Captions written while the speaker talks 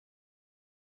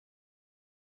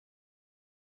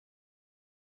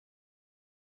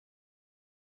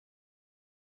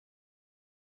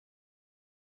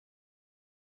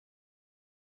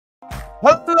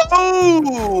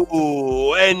Hello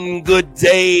and good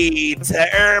day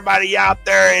to everybody out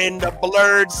there in the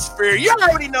blurred sphere. You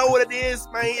already know what it is,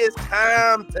 man. It's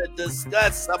time to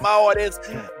discuss some more of this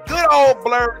good old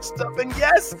blurred stuff. And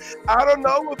yes, I don't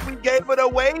know if we gave it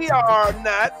away or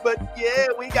not, but yeah,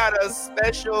 we got a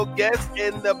special guest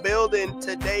in the building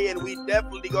today, and we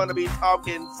definitely going to be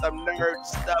talking some nerd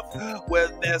stuff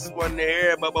with this one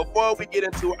here. But before we get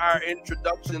into our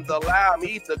introductions, allow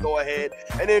me to go ahead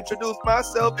and introduce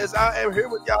myself as I am here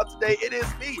with y'all today. It is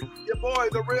me, your boy,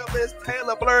 the real Miss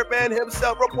Taylor Blurman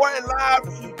himself, reporting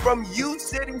live from U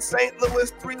City, St. Louis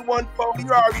 314.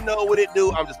 You already know what it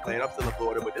do. I'm just playing. I'm still in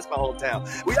Florida, but it's my hometown.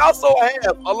 We also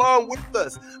have, along with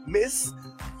us, Miss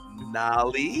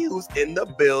Nolly, who's in the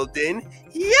building.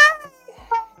 Yeah.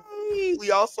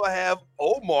 We also have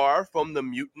Omar from the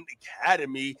Mutant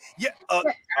Academy. Yeah,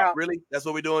 really? That's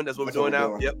what we're doing? That's what we're doing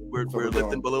now? Yep, we're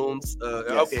lifting balloons. Yes.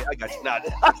 Okay, I got you. Now,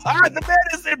 the man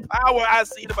is in power. I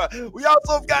see the. We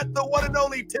also got the one and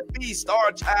only Tiffy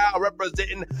Star Child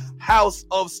representing House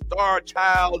of Star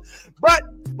Child. But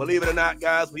believe it or not,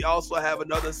 guys, we also have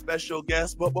another special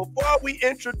guest. But before we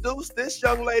introduce this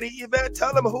young lady, Yvette,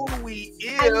 tell them who we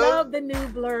is. I love the new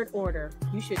blurred order.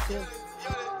 You should too.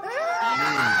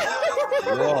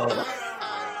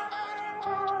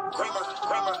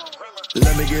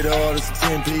 Let me get all this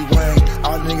 10p wang.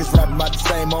 All the niggas rapping about the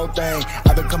same old thing.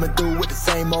 I've been coming through with the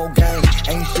same old gang.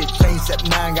 Ain't shit changed except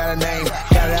 9 got a name.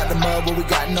 Got it out the mud but we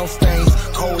got no stains.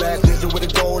 Cold ass bitch with a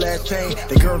gold ass chain.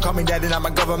 The girl call me daddy, not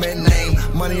my government name.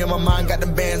 Money on my mind, got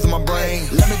them bands on my brain.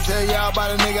 Let me tell y'all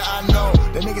about a nigga I know.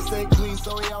 The nigga stay clean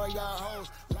so he always got hoes.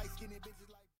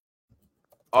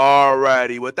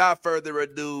 Alrighty, without further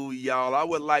ado, y'all, I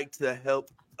would like to help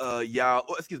I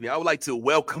would like to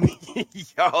welcome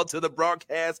y'all to the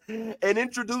broadcast and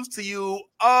introduce to you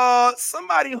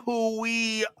somebody who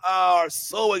we are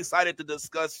so excited to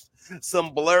discuss some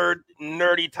blurred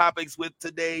nerdy topics with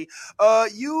today.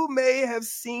 You may have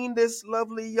seen this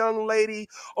lovely young lady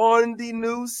on the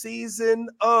new season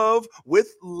of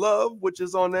With Love, which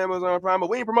is on Amazon Prime. But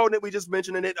we ain't promoting it, we just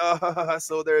mentioning it.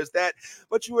 So there's that.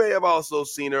 But you may have also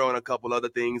seen her on a couple other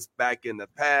things back in the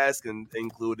past,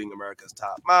 including America's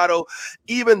Top Model,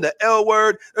 even the L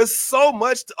Word. There's so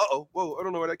much to, whoa, I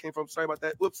don't know where that came from. Sorry about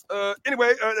that. Whoops.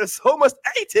 Anyway, there's so much.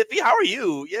 Hey, Tiffy, how are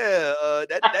you? Yeah,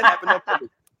 that happened on purpose.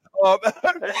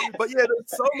 But yeah, there's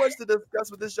so much to discuss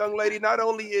with this young lady. Not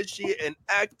only is she an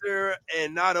actor,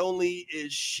 and not only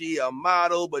is she a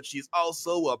model, but she's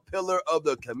also a pillar of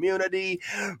the community.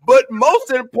 But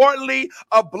most importantly,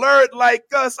 a blurred like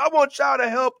us. I want y'all to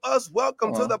help us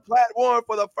welcome to the platform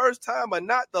for the first time, but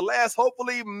not the last,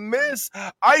 hopefully, Miss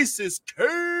Isis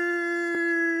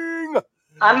King.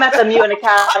 I'm at the Mutant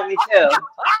Academy too.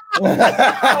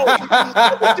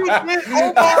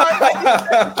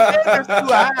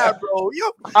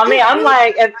 I mean, I'm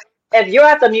like, if you're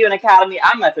at the Mutant Academy,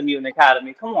 I'm at the Mutant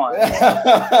Academy. Come on.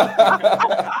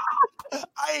 I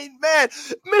ain't mad.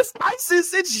 Miss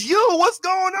Isis, it's you. What's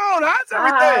going on? How's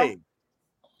everything?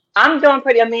 I'm doing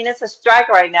pretty. I mean, it's a strike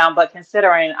right now, but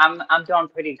considering I'm doing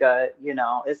pretty good. You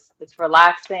know, it's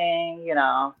relaxing. You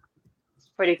know, it's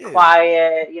pretty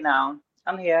quiet. You know.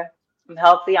 I'm here. I'm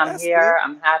healthy. That's here. Good.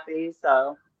 I'm happy.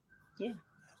 So, yeah.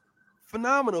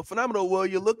 Phenomenal. Well,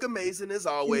 you look amazing as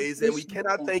always, and we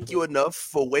cannot thank you enough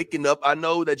for waking up. I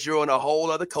know that you're on a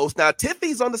whole other coast. Now,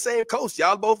 Tiffy's on the same coast.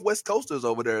 Y'all both West Coasters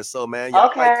over there. So, man, y'all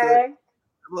okay.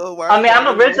 I mean,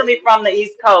 I'm originally from the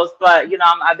East Coast, but, you know,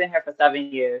 I've been here for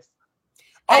 7 years.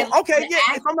 Oh, okay.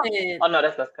 Yeah. Oh, no,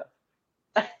 that's West Coast.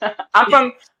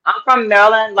 I'm from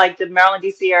Maryland, like the Maryland,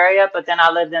 D.C. area, but then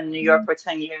I lived in New York for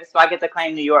 10 years, so I get to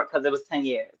claim New York because it was 10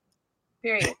 years.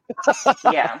 Period.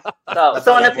 Yeah.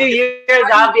 So in a few years,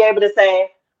 I'll be able to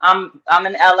say I'm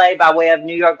in L.A. by way of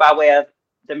New York by way of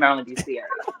the Maryland, D.C. area.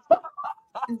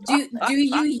 Do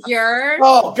you yearn?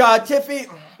 Oh God, Tiffy.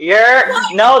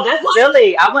 No, that's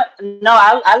Philly.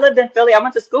 I lived in Philly. I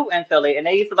went to school in Philly, and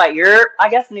they used to like I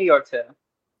guess New York too.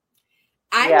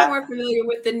 I'm more familiar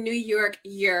with the New York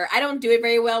year. I don't do it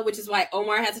very well, which is why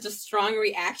Omar had such a strong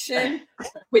reaction,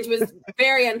 which was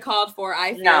very uncalled for,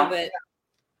 I feel. But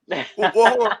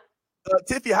well,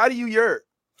 Tiffy, how do you yurt?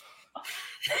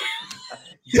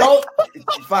 Don't.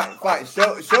 Fine.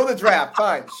 Show the draft.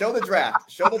 Fine. Show the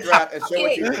draft and show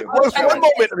what you do.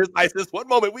 One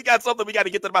moment. We got something we got to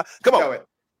get to the bottom. Come on. Show it.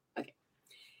 Okay.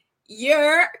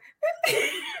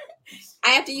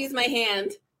 I have to use my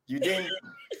hand. You didn't.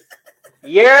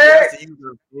 Hold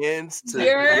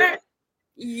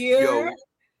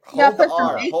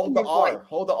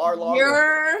the R long.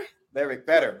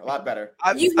 Better, a lot better.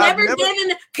 You've never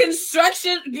given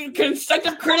constructive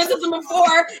criticism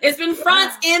before. It's been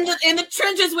fronts in the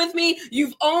trenches with me.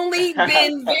 You've only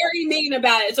been very mean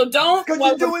about it. So don't. Because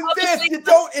you're doing this. You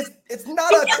don't. It's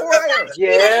not a choir.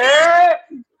 Yeah.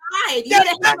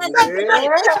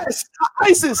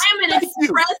 Isis. I'm an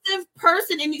expressive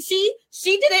person, and she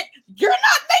did it. You're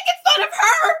not making fun of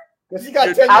her. She got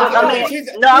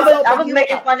I was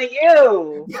making fun of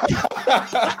you.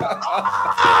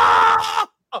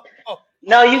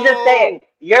 No, you just say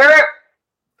if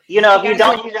you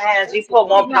don't use your hands, you put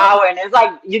more power, and it's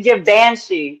like you give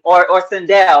Banshee or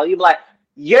Sindel, you be like,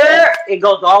 it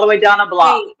goes all the way down a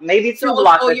block, maybe 2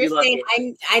 blocks. So you're saying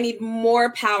I need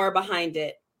more power behind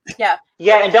it. Yeah,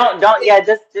 and don't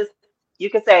just you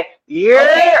can say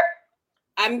Okay.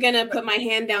 I'm gonna put my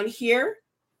hand down here.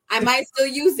 I might still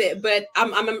use it, but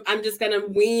I'm just gonna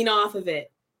wean off of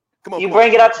it. Come on,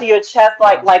 bring it up to your chest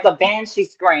like a Banshee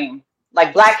scream,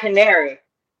 like Black Canary.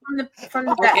 From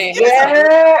the back. Okay.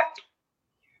 Yeah.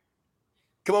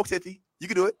 Come on, Tiffy. You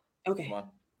can do it. Okay. Come on.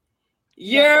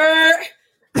 Yeah.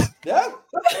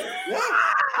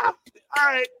 All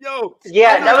right, yo.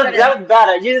 Yeah, that was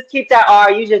better. You just keep that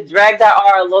R. You just drag that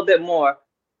R a little bit more.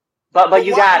 But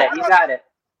you got it. You got it.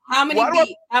 How many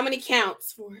beats? How many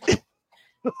counts for it?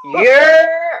 Yeah.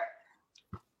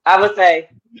 I would say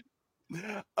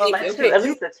at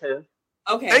least a 2.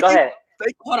 Okay. Go ahead.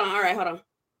 Hold on. All right. Hold on.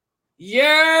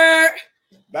 Yeah.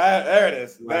 There it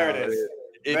is. There it is.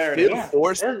 It feels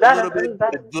forced a little bit.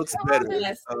 It looks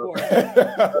better.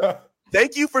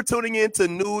 Thank you for tuning in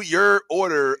to Your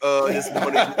Order this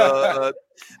morning.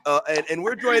 And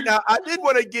we're joined now. I did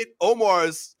want to get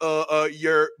Omar's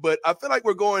but I feel like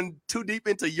we're going too deep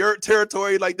into your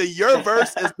territory. Like the your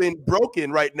verse has been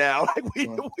broken right now. Like we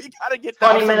gotta get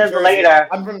 20 minutes later.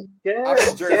 I'm from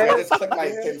Jersey. I just click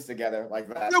my pins together like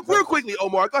that. Real quickly,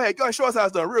 Omar. Go ahead. Show us how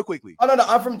it's done real quickly. Oh no,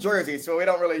 I'm from Jersey, so we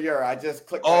don't really hear. I just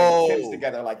click my pins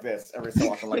together like this every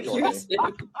so often, like Jersey.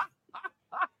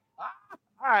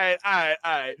 All right.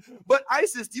 But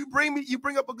Isis, you bring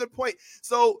up a good point.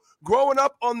 So growing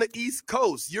up on the East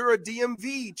Coast, you're a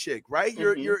DMV chick, right?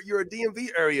 You're a DMV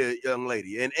area young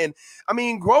lady. And I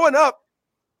mean, growing up,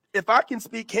 if I can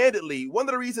speak candidly, one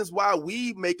of the reasons why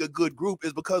we make a good group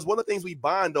is because one of the things we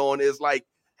bond on is like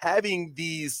having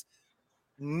these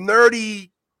nerdy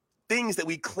things that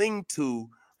we cling to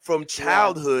from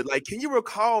childhood. Like, can you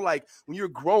recall, like, when you were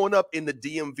growing up in the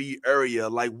DMV area,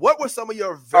 like, what were some of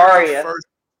your very first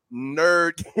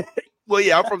nerd? Well,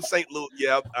 yeah, I'm from St. Louis.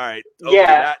 Yeah, all right. Okay,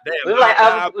 yeah, we were like,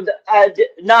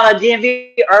 no,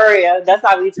 DMV area. That's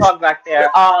how we talk back there.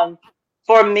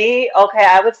 For me, okay,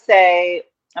 I would say,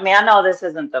 I mean, I know this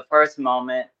isn't the first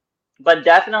moment, but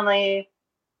definitely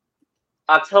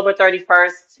October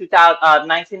 31st,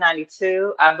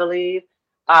 1992, I believe.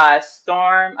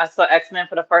 Storm. I saw X-Men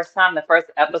for the first time. The first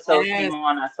episode came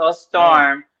on. I saw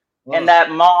Storm in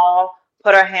that mall.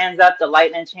 Put her hands up. The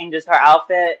lightning changes her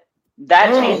outfit. That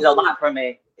changed a lot for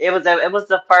me. It was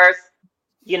the first,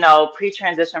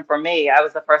 pre-transition for me. I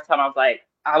was the first time I was like,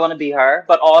 I want to be her.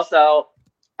 But also,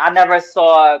 I never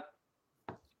saw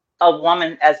a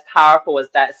woman as powerful as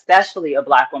that, especially a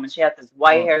Black woman. She had this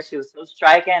white hair. She was so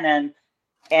striking,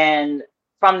 and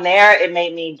from there, it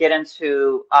made me get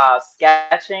into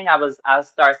sketching. I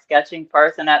started sketching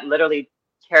first, and that literally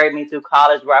carried me through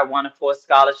college, where I won a full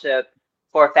scholarship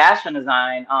for fashion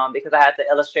design because I had to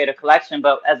illustrate a collection.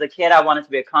 But as a kid, I wanted to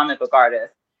be a comic book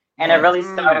artist. And it really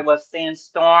started with seeing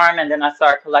Storm, and then I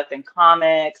started collecting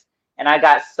comics, and I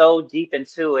got so deep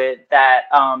into it that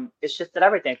it shifted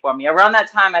everything for me. Around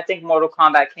that time, I think Mortal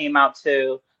Kombat came out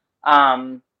too.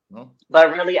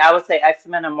 But really, I would say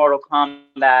X-Men and Mortal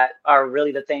Kombat are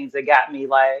really the things that got me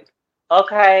like,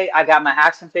 okay, I got my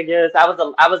action figures. I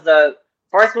was the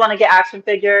first one to get action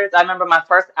figures. I remember my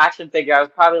first action figure. I was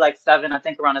probably like 7, I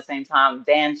think around the same time.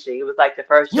 Banshee. It was like the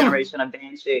first generation of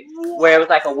Banshee, where it was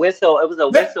like a whistle. It was a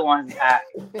whistle on his hat,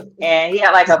 and he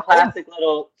had like a plastic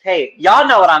little tape. Y'all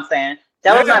know what I'm saying?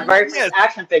 That was my very first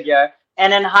action figure.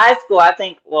 And in high school, I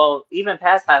think, well, even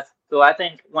past high school, I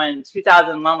think when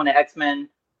 2001, when the X-Men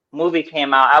movie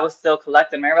came out, I was still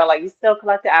collecting them. Everybody like, you still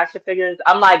collect the action figures?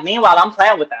 I'm like, meanwhile, I'm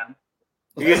playing with them.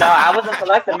 I wasn't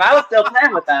collecting them. I was still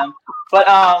playing with them. But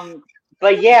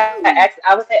yeah,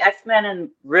 I would say X-Men and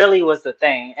really was the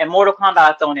thing. And Mortal Kombat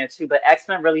I throw in there too, but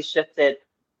X-Men really shifted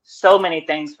so many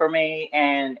things for me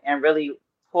and really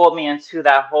pulled me into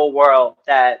that whole world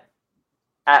that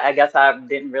I guess I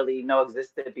didn't really know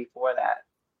existed before that.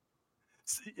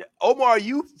 Omar,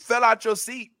 you fell out your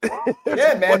seat.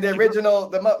 Yeah, man.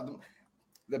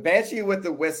 The the Banshee with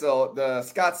the whistle, the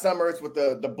Scott Summers with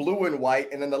the blue and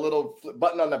white, and then the little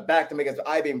button on the back to make his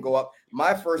I-beam go up.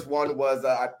 My first one was,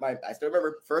 I still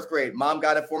remember, first grade. Mom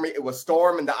got it for me. It was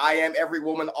Storm and the I Am Every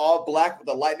Woman, all black with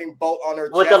the lightning bolt on her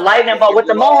chest. With the lightning bolt, with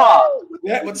the mohawk.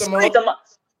 Yeah, with the mohawk.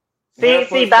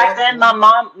 See, back then, my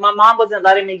mom wasn't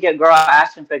letting me get girl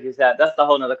action figures yet. That's the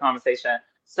whole nother conversation.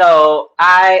 So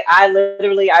I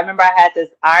remember I had this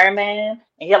Iron Man, and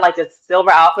he had like this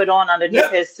silver outfit on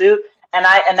underneath his suit. And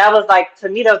that was like, to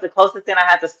me, that was the closest thing I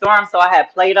had to Storm. So I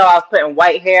had Play-Doh. I was putting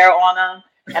white hair on him.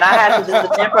 And I had to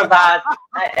just improvise.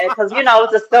 Because,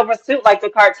 it's a silver suit like the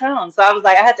cartoon. So I was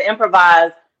like, I had to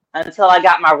improvise until I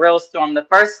got my real Storm. The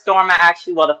first Storm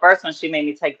the first one she made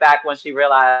me take back when she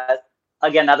realized,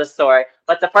 again, another story.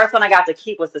 But the first one I got to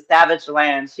keep was the Savage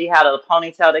Land. She had a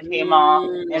ponytail that came off,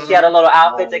 and she had a little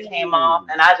outfit that came off.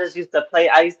 And I just used to be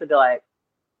like, she's so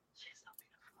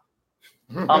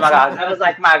beautiful. Oh my gosh. That was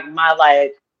like my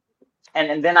like,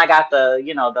 and then I got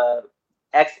the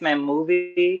X-Men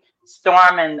movie,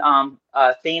 Storm and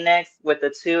Phoenix with the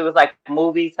two. It was like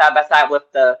movies side by side with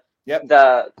the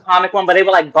comic one, but they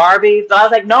were like Barbies. So I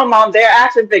was like, no, Mom, they're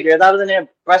action figures. I was in there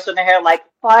brushing their hair like,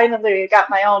 finally, I got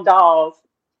my own dolls.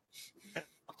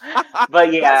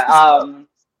 But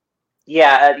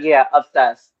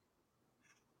obsessed.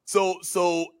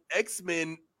 So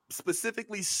X-Men,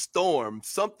 specifically Storm,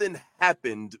 something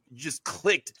happened, just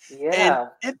clicked. Yeah.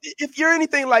 And if you're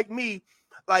anything like me,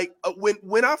 like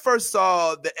when I first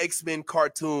saw the X-Men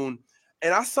cartoon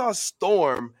and I saw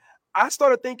Storm, I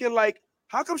started thinking like,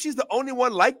 how come she's the only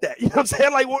one like that? You know what I'm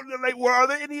saying? Like, are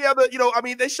there any other, I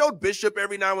mean, they showed Bishop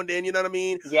every now and then, you know what I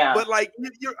mean? Yeah. But like,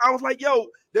 I was like, yo,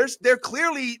 they're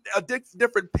clearly a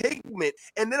different pigment.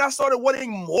 And then I started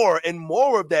wanting more and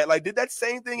more of that. Like, did that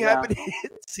same thing happen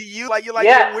to you? Like, you're like,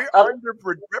 we're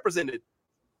underrepresented.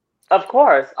 Of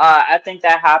course. I think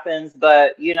that happens,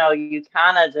 but you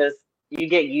kind of you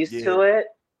get used to it.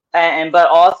 But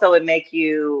also it makes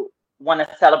you want to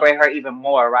celebrate her even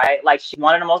more, right? Like, she's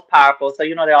one of the most powerful, so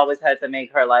they always had to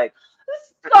make her like,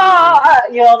 God,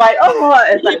 like, oh,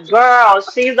 it's like, girl,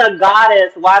 she's a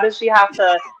goddess. Why does she have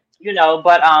to,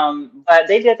 but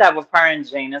they did that with her and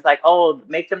Jane. It's like, oh,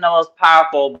 make them the most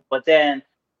powerful, but then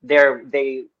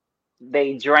they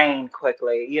drain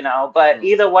quickly, But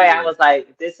either way, I was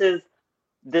like, this is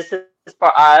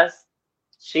for us.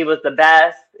 She was the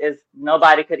best.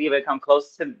 Nobody could even come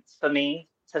close to me.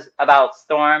 About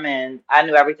Storm, and I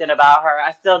knew everything about her.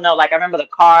 I still know, like, I remember the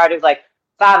card. It was like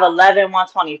 5'11",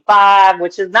 125,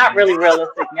 which is not really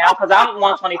realistic now because I'm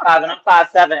 125 and I'm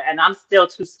 5'7", and I'm still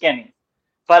too skinny.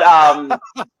 But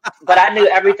I knew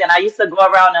everything. I used to go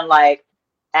around and like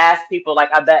ask people,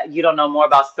 like, I bet you don't know more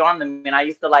about Storm than me. And I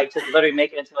used to like just literally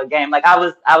make it into a game. Like, I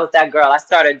was that girl. I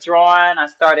started drawing.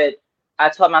 I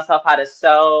taught myself how to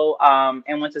sew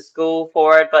and went to school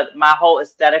for it. But my whole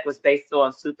aesthetic was based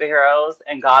on superheroes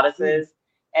and goddesses.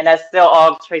 And that still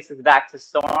all traces back to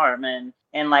Storm. And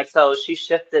like, so she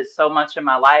shifted so much in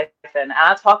my life. And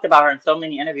I talked about her in so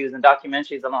many interviews and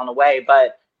documentaries along the way.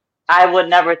 But I would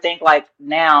never think like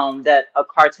now that a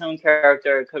cartoon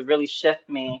character could really shift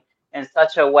me in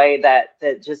such a way that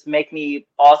just make me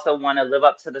also want to live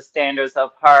up to the standards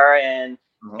of her and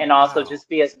also just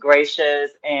be as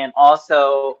gracious. And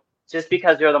also, just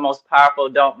because you're the most powerful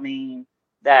don't mean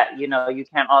that, you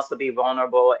can't also be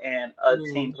vulnerable and a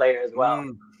team player as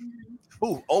well.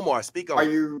 Ooh, Omar, speak on. Are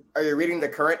you reading the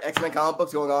current X-Men comic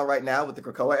books going on right now with the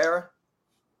Krakoa era?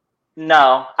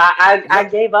 No, I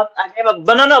gave up.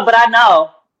 But no, but I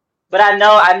know.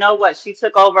 I know what she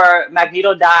took over.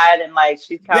 Magneto died, and like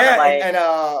she's kind of like and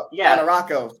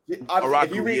Arakko.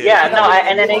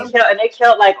 And then they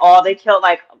killed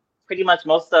like pretty much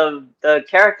most of the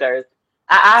characters.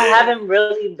 I haven't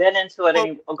really been into it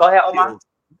anymore. Go ahead, Omar.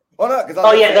 They're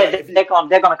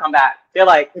gonna come back. They're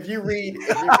like, if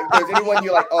there's anyone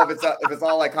you like, if it's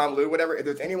all like convoluted, whatever. If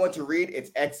there's anyone to read,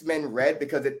 it's X-Men Red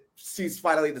because she's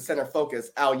finally the center focus.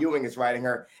 Al Ewing is writing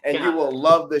her, and you will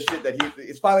love the shit that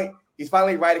he's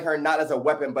finally writing her not as a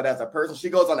weapon but as a person. She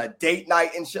goes on a date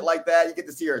night and shit like that. You get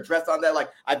to see her dressed on that. Like,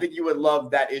 I think you would love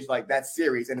that that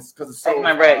series, and it's because it's so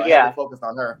focused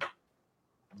on her.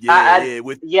 So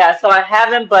I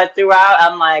haven't, but throughout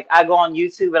I'm like, I go on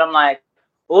YouTube and I'm like,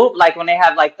 oop, like when they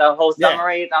have like the whole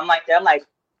summaries, I'm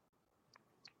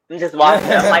just watching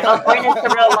it. I'm like, oh, bring this to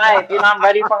real life. I'm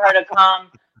ready for her to come.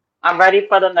 I'm ready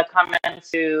for them to come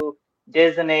into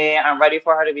Disney. I'm ready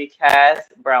for her to be Cass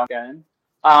Brown.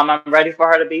 I'm ready for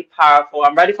her to be powerful.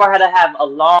 I'm ready for her to have a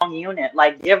long unit.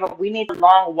 Like, we need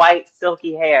long, white,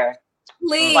 silky hair.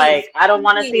 Please. Like, I don't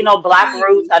want to see no black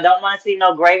roots. I don't want to see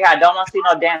no gray hair. I don't want to see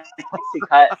no damn pixie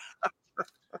cut.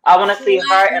 I want to see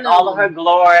her in all of her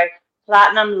glory.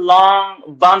 Platinum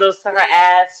long bundles to her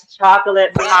ass,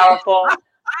 chocolate, powerful.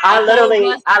 I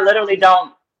literally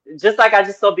don't. Just like I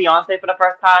just saw Beyonce for the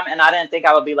first time, and I didn't think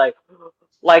I would be like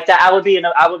that. I would be in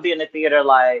the theater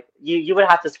like you would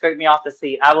have to scrape me off the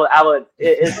seat. I would.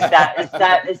 It's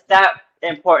that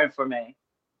important for me.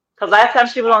 Because last time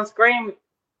she was on screen,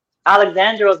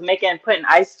 Alexandra was putting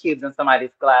ice cubes in somebody's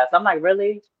glass. I'm like,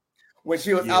 really? When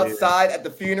she was outside at the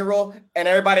funeral and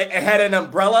everybody had an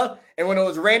umbrella, and when it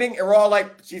was raining, and we're all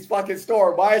like, "She's fucking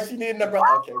Storm. Why is she needing an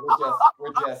umbrella?" Okay,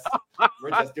 we're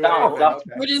just doing anything.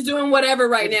 Okay. We're just doing whatever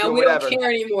right now. We don't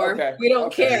care anymore. Okay. We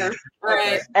don't care. All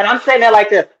right. And I'm sitting there like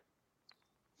this.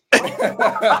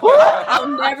 I'll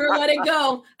never let it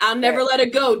go. I'll never let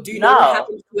it go. Do you know what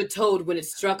happens to a toad when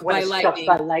it's struck by lightning?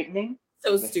 Struck by lightning?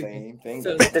 So stupid.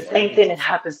 The same thing that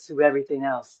happens to everything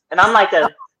else. And I'm like this.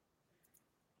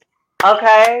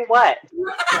 Okay, what?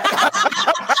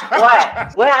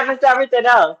 What happens to everything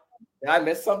else? Did I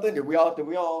miss something? Did we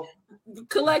all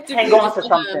collectively hang on to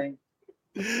something?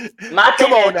 My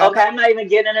thing is, okay, I'm not even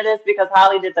getting into this because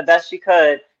Holly did the best she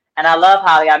could. And I love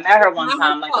Holly. I met her one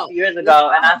time like a few years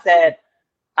ago, and I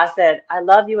said, I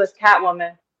love you as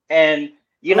Catwoman. And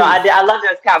I love her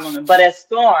as Catwoman, but as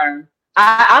Storm,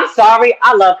 I'm sorry,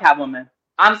 I love Catwoman.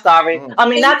 I'm sorry. I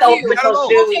mean, not the open toe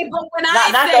shoes. Okay, but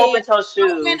not the open toe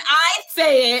shoes. When I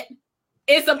say it,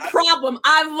 it's a problem.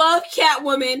 I love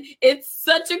Catwoman. It's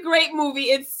such a great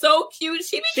movie. It's so cute.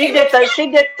 She did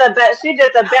the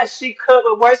best she could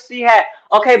with what she had.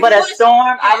 Okay, but as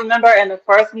Storm, I remember in the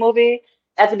first movie,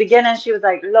 at the beginning, she was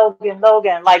like,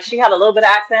 Logan. Like, she had a little bit of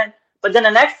accent. But then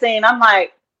the next scene, I'm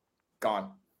like,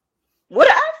 gone. Where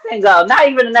the accent go? Not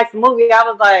even the next movie. I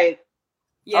was like,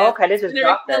 okay, this is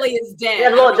dropped. The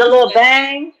little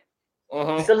bang.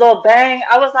 The little bang.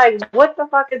 I was like, what the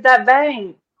fuck is that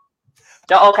bang?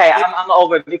 Okay, I'm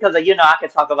over it because I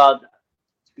could talk about.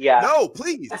 Yeah. No,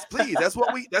 please. That's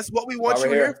what we want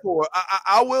you here for.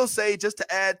 I will say, just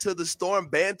to add to the Storm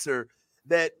banter,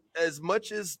 that as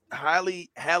much as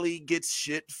Halle gets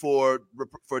shit for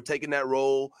taking that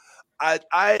role, I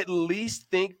at least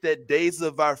think that Days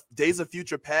of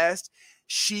Future Past,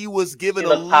 she was given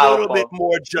a little bit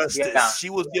more justice. Yeah. She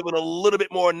was given a little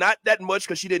bit more, not that much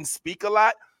because she didn't speak a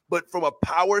lot, but from a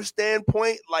power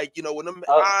standpoint, like, when them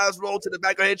eyes rolled to the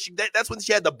back of her head, that's when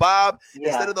she had the bob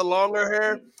instead of the longer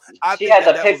hair. She had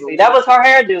the pixie. That was her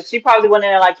hairdo. She probably went in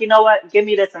there like, you know what? Give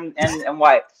me this and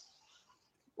white.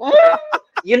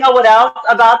 You know what else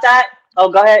about that? Oh,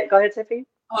 go ahead, Tiffy.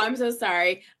 Oh, I'm so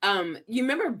sorry. You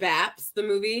remember Baps, the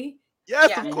movie?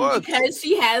 Yes, of course. Because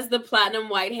she has the platinum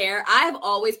white hair. I've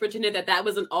always pretended that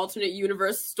was an alternate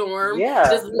universe Storm. Yeah.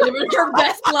 Just living her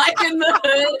best life in the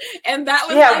hood. And that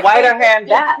was whiter hair and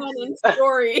that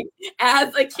story.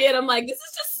 As a kid, I'm like, this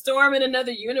is just Storm in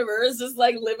another universe, just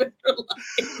like living her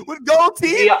life. With gold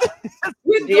teeth.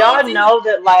 Do y'all know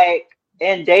that, like,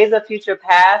 in Days of Future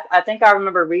Past, I think I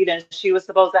remember reading she was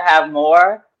supposed to have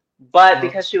more, but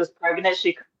because she was pregnant,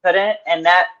 she couldn't. And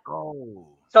that. Oh.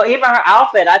 So even her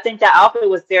outfit, I think that outfit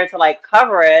was there to like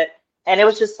cover it, and it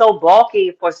was just so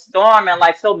bulky for Storm and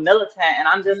like so militant. And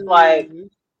I'm just like,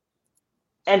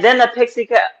 and then the pixie,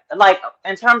 like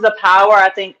in terms of power, I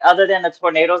think other than the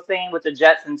tornado scene with the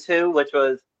Jetson 2, which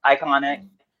was iconic,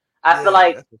 I feel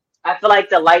like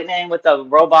the lightning with the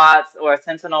robots or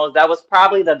Sentinels, that was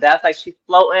probably the best. Like she's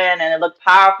floating and it looked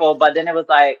powerful, but then it was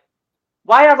like,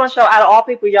 why y'all gonna show, out of all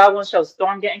people, y'all gonna show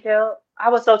Storm getting killed? I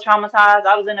was so traumatized.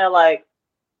 I was in there like,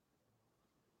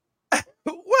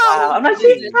 well, I'm like,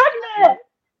 she's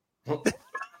pregnant.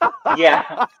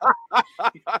 Yeah.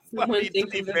 To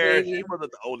be fair, she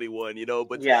wasn't the only one,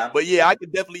 but yeah, I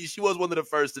could definitely, she was one of the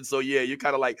first. And so, yeah, you're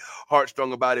kind of like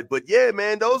heartstrung about it. But yeah,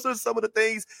 man, those are some of the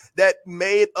things that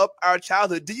made up our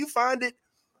childhood. Do you find it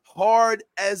hard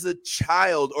as a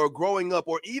child or growing up,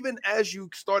 or even as you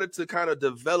started to kind of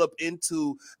develop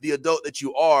into the adult that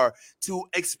you are, to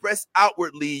express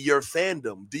outwardly your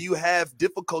fandom? Do you have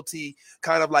difficulty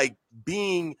kind of like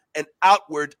being an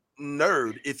outward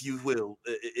nerd, if you will,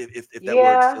 if that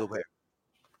word's still there?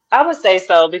 I would say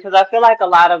so, because I feel like a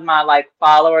lot of my like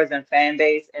followers and fan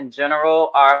base in general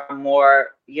are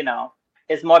more,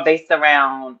 it's more based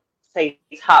around, say,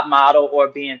 top model or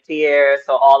being fierce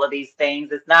or all of these things.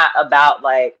 It's not about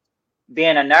like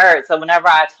being a nerd. So whenever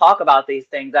I talk about these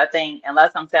things, I think,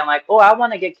 unless I'm saying like, oh, I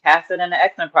want to get casted in the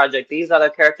X-Men project, these are the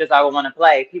characters I would want to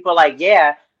play, people are like,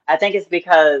 yeah, I think it's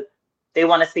because they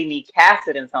want to see me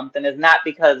casted in something. It's not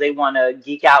because they want to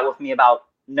geek out with me about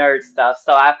nerd stuff.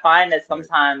 So I find that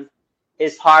sometimes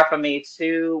it's hard for me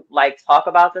to like talk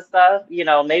about this stuff.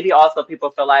 Maybe also people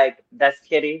feel like that's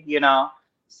kiddie,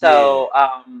 So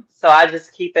so I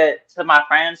just keep it to my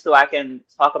friends who I can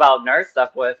talk about nerd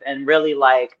stuff with and really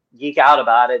like geek out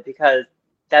about it because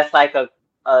that's like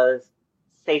a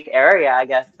safe area, I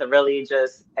guess, to really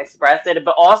just express it.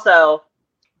 But also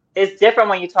it's different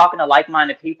when you're talking to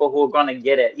like-minded people who are going to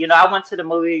get it. You know, I went to the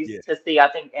movies to see, I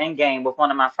think, Endgame with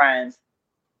one of my friends.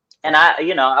 And I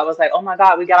was like, oh my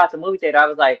God, we got out the movie theater. I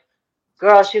was like,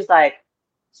 girl, she's like,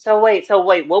 so wait,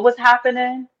 what was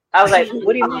happening? I was like,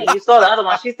 what do you mean? You saw the other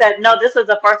one? She said, no, this is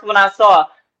the first one I saw.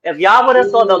 If y'all would have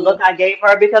saw the look I gave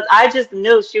her, because I just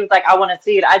knew she was like, I want to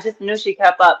see it. I just knew she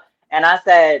kept up. And I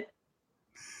said,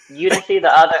 you didn't see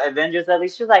the other Avengers at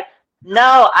least? She was like,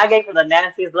 no, I gave her the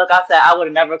nastiest look. I said, I would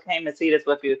have never came to see this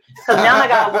with you. Because now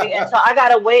I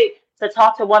gotta wait to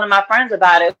talk to one of my friends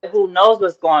about it who knows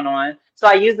what's going on. So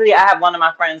I have one of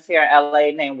my friends here in LA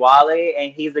named Wally,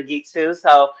 and he's a geek too.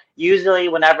 So usually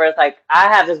whenever it's like,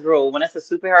 I have this rule, when it's a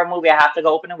superhero movie, I have to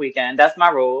go open the weekend. That's my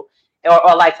rule.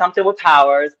 Or like something with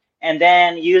powers. And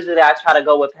then usually I try to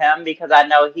go with him because I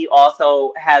know he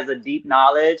also has a deep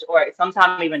knowledge or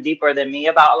sometimes even deeper than me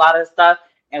about a lot of stuff.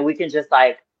 And we can just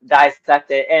like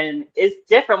dissect it. And it's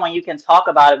different when you can talk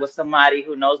about it with somebody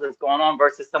who knows what's going on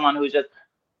versus someone who's just,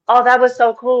 oh, that was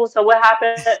so cool. So what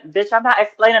happened? Bitch, I'm not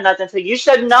explaining nothing to you. You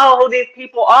should know who these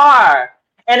people are.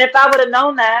 And if I would have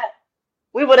known that,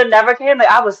 we would have never came. Like,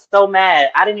 I was so mad.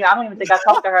 I don't even think I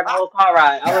talked to her the whole car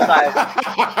ride. I was like,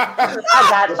 I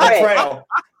got betrayal.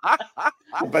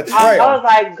 Betrayal. I was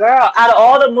like, girl, out of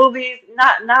all the movies,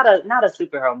 not a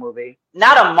superhero movie,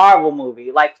 not a Marvel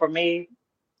movie. Like for me,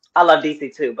 I love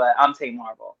DC too, but I'm Team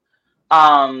Marvel.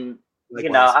 You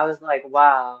know, I was like,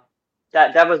 wow,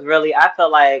 that was really. I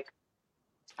felt like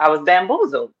I was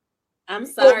bamboozled. I'm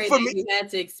sorry that you had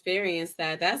to experience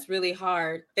that. That's really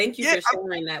hard. Thank you for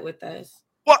sharing that with us.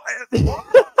 Well,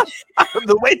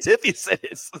 the way Tiffy said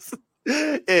it,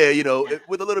 yeah, you know,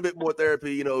 with a little bit more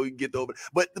therapy, you know, you get over.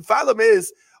 But the problem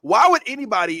is, why would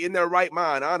anybody in their right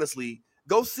mind, honestly,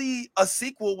 go see a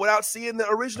sequel without seeing the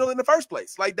original in the first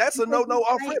place? Like, that's a no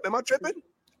off rip. Am I tripping?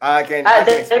 I can't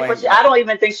explain. I don't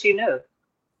even think she knew.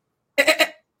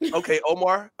 Okay,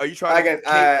 Omar, are you trying?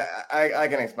 I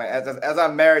can explain. As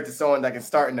I'm married to someone that can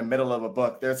start in the middle of a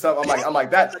book, there's some. I'm like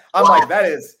that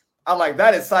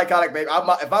is psychotic, baby.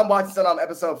 If I'm watching something on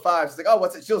episode 5, she's like, oh,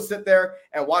 what's it? She'll sit there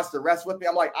and watch the rest with me.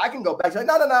 I'm like, I can go back. She's like,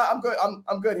 no, I'm good.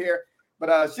 I'm good here.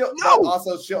 But she'll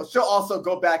also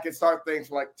go back and start things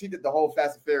from like she did the whole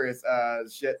Fast and Furious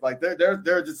shit. Like there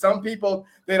are just some people,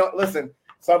 they don't listen.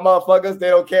 Some motherfuckers, they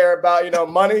don't care about, you know,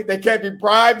 money. They can't be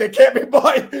bribed. They can't be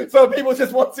bought. Some people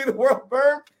just want to see the world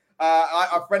burn.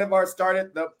 A friend of ours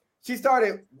she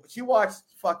watched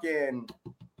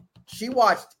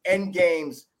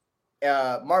Endgame's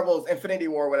Marvel's Infinity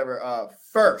War, whatever,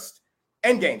 first.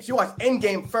 Endgame. She watched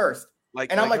Endgame first.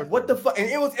 And I'm like, what the fuck? And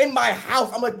it was in my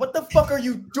house. I'm like, what the fuck are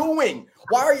you doing?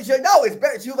 Why are you? She's like, no, it's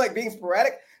better. She was like being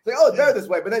sporadic. She's like, oh, it's better this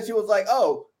way. But then she was like,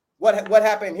 oh, what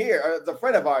happened here? Or it's a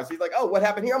friend of ours. He's like, oh, what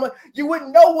happened here? I'm like, you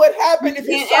wouldn't know what happened if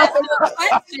you saw the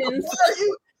questions.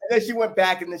 And then she went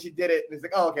back and then she did it. And it's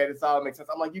like, oh, okay, this all makes sense.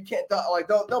 I'm like, you can't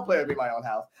don't play with me in my own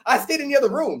house. I stayed in the other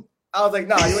room. I was like,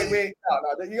 no, you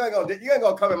ain't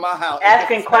gonna come in my house.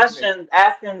 Asking questions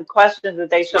that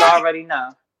they should already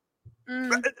know.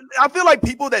 I feel like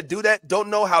people that do that don't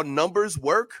know how numbers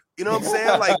work. You know what I'm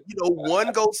saying? Like, you know,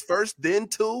 1 goes first, then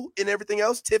 2, and everything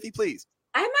else. Tiffy, please.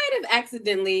 I might have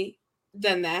accidentally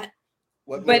done that,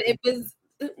 but it was.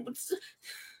 You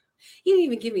didn't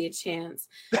even give me a chance.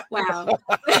 Wow.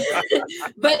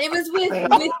 But it was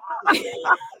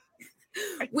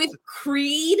with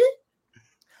Creed.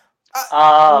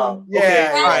 Oh,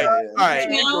 yeah. All right.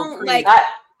 You know, like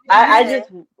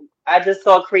I just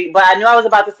saw Creed, but I knew I was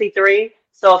about to see 3.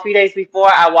 So a few days before,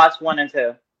 I watched 1 and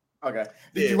 2. Okay.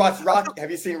 Did you watch Rock?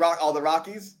 Have you seen all the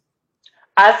Rockies?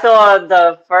 I saw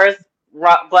the first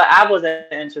Rock, but I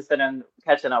wasn't interested in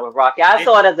catching up with Rocky. I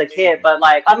saw it as a kid, but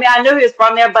like, I mean, I knew he was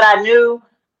from there, but I knew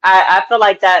I feel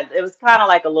like that it was kind of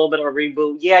like a little bit of a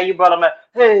reboot. Yeah, you brought him up,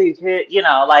 hey kid, you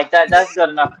know, like that's good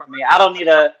enough for me. I don't need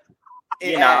a,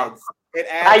 you know. It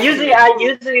adds I usually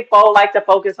like to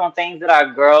focus on things that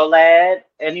are girl led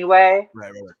anyway.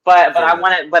 Right. But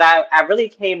I really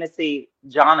came to see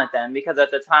Jonathan because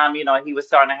at the time, you know, he was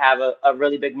starting to have a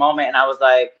really big moment, and I was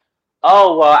like,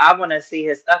 oh well, I want to see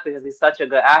his stuff because he's such a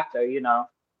good actor, you know.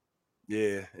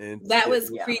 Yeah, and that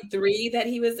was Creed 3 that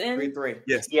he was in. Creed 3,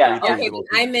 yes. Yeah. Okay,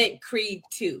 I meant Creed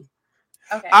 2.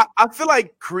 Okay. I feel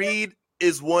like Creed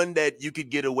is one that you could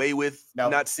get away with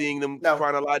not seeing them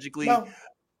chronologically.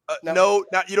 No,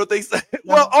 you don't think so?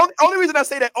 Well, only reason I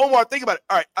say that, Omar, think about it.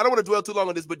 All right, I don't want to dwell too long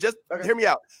on this, but just hear me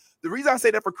out. The reason I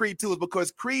say that for Creed 2 is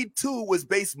because Creed 2 was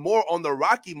based more on the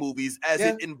Rocky movies as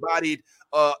it embodied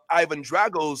Ivan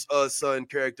Drago's son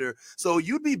character. So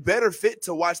you'd be better fit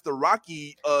to watch the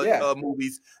Rocky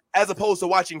movies as opposed to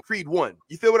watching Creed 1.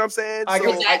 You feel what I'm saying? I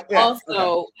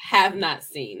also have not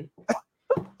seen.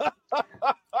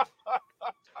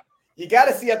 You got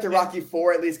to see up to Rocky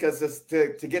 4 at least, because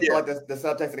to get to like the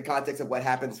subtext and the context of what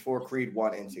happens for Creed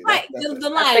 1 and 2. Right.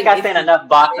 I think I've seen enough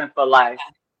boxing for life.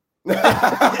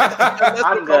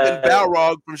 I'm good.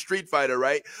 Balrog from Street Fighter,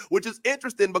 right? Which is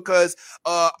interesting because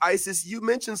Isis, you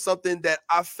mentioned something that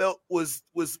I felt was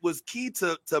key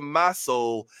to my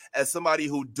soul as somebody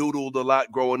who doodled a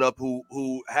lot growing up,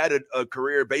 who had a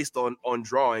career based on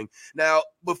drawing. Now,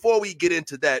 before we get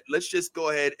into that, let's just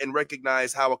go ahead and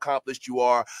recognize how accomplished you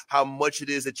are, how much it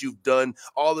is that you've done,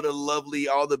 all of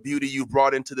the beauty you've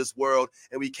brought into this world,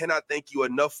 and we cannot thank you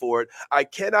enough for it. I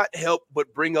cannot help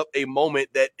but bring up a moment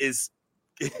that is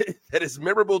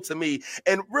memorable to me.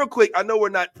 And real quick, I know we're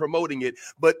not promoting it,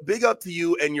 but big up to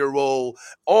you and your role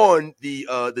on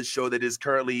the show that is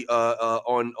currently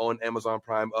on Amazon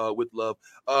Prime, With Love.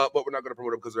 But we're not going to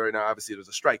promote it because right now, obviously, there's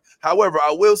a strike. However,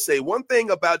 I will say one thing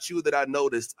about you that I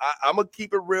noticed. I'm going to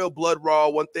keep it real, blood raw.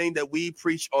 One thing that we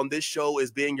preach on this show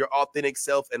is being your authentic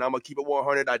self, and I'm going to keep it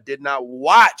 100. I did not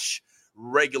watch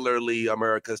regularly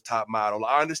America's Top Model.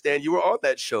 I understand you were on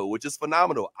that show, which is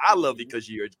phenomenal. I love it because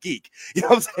you're a geek. You know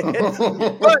what I'm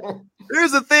saying? But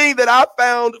here's the thing that I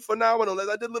found phenomenal. As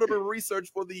I did a little bit of research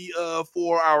for the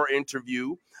 4-hour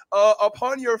interview,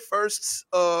 upon your first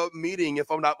meeting, if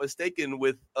I'm not mistaken,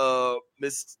 with the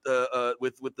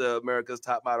America's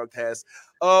Top Model cast,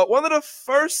 one of the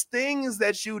first things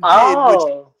that you did,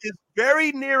 which is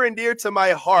very near and dear to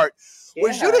my heart,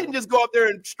 was you didn't just go up there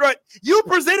and strut. You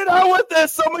presented her with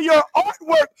some of your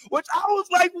artwork, which I was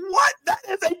like, what? That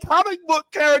is a comic book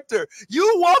character. You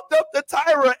walked up to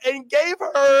Tyra and gave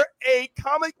her a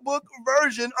comic book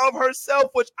version of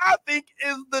herself, which I think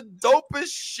is the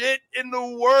dopest shit in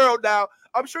the world. Now,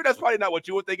 I'm sure that's probably not what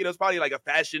you were thinking. It was probably like a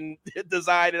fashion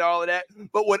design and all of that.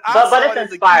 But what but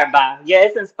it's inspired by. Yeah,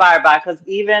 it's inspired by, because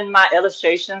even my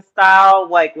illustration style,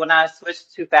 like when I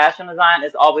switched to fashion design,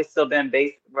 it's always still been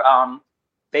based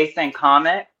in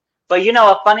comic. But you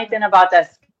know, a funny thing about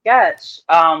that sketch,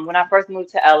 when I first moved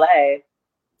to LA,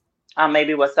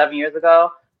 maybe 7 years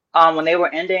ago, when they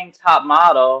were ending Top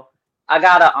Model, I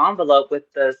got an envelope with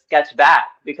the sketch back,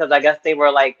 because I guess they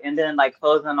were like ending, like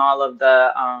closing all of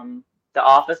the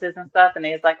offices and stuff, and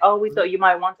they was like, oh, we thought you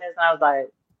might want this, and I was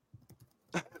like,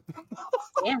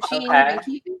 damn, she ain't even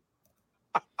keep it.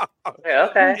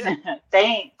 Okay.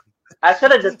 Thanks. I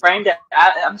should have just framed it.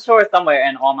 I'm sure it's somewhere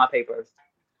in all my papers.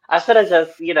 I should have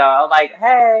just, like,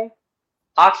 hey,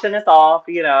 auction this off,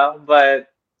 but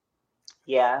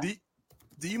yeah.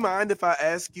 Do you mind if I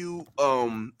ask you,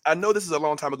 I know this is a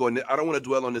long time ago and I don't want to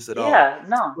dwell on this at all. Yeah,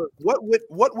 no. But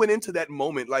what went into that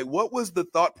moment? Like, what was the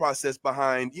thought process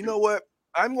behind, you know what,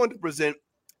 I'm going to present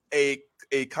a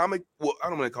comic, well, I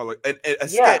don't want to call it a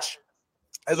sketch,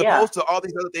 as opposed to all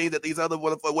these other things that these other,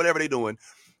 whatever they're doing.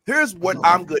 Here's what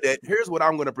I'm good at. Here's what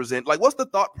I'm going to present. Like, what's the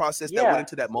thought process that went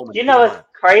into that moment? It's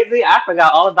crazy. I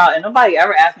forgot all about it. Nobody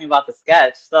ever asked me about the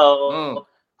sketch. So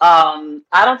I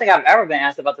don't think I've ever been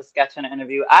asked about the sketch in an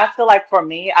interview. I feel like for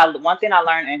me, one thing I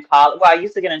learned in college, well, I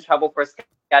used to get in trouble for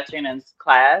sketching in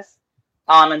class.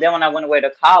 And then when I went away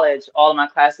to college, all of my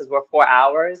classes were 4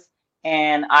 hours.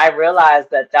 And I realized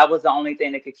that was the only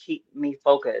thing that could keep me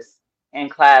focused in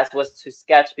class, was to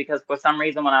sketch, because for some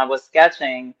reason when I was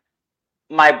sketching,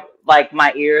 my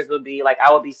ears would be like,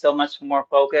 I would be so much more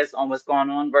focused on what's going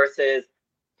on versus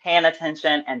paying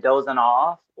attention and dozing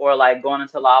off, or like going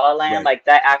into La La Land. Right. Like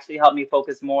that actually helped me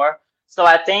focus more. So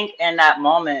I think in that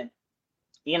moment,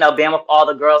 being with all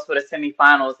the girls for the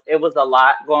semifinals, it was a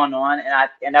lot going on.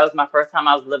 And that was my first time.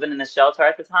 I was living in a shelter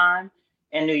at the time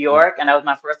in New York. And that was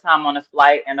my first time on a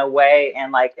flight and away.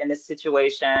 And like in this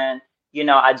situation,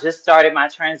 I just started my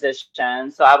transition.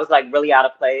 So I was like really out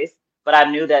of place. But I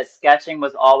knew that sketching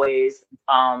was always,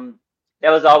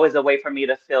 there was always a way for me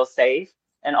to feel safe,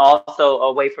 and also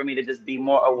a way for me to just be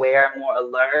more aware, more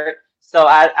alert. So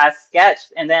I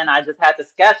sketched, and then I just had to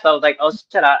sketch. So I was like, oh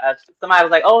shit, somebody was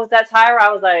like, oh, is that Tyra?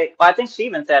 I was like, well, I think she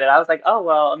even said it. I was like, oh,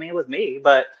 well, I mean, it was me,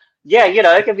 but yeah,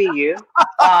 it could be you. But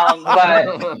I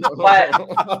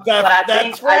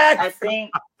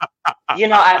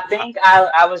think,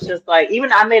 I was just like,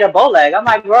 even I made a bow leg. I'm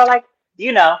like, girl, like,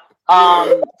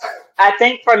 I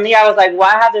think for me, I was like, well,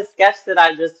 I have this sketch that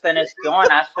I just finished doing.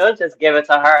 I should just give it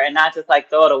to her and not just like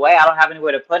throw it away. I don't have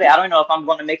anywhere to put it. I don't know if I'm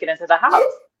going to make it into the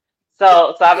house.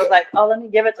 So I was like, oh, let me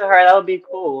give it to her. That would be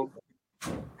cool.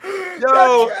 That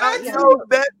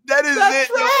is it.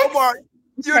 Yo, Omar,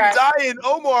 you're dying,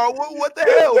 Omar. What the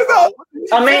hell, bro?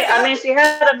 I mean, she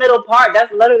had a middle part.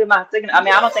 That's literally my signature. I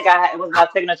mean, I don't think it was my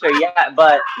signature yet,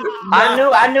 but I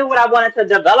knew what I wanted to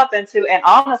develop into. And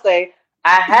honestly,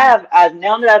 now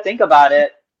that I think about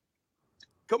it,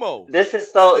 come on. This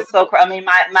is so. I mean,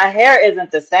 my hair isn't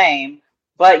the same,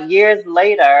 but years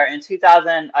later, in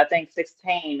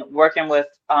 2016, working with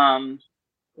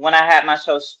when I had my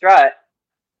show Strut.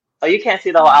 Oh, you can't see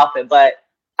the whole outfit, but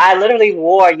I literally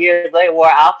years later wore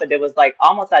an outfit that was like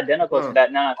almost identical to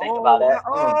that. Now I think about it.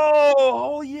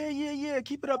 Oh, yeah.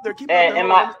 Keep it up there. And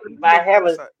my hair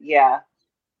was I see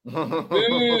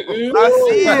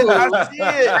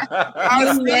it.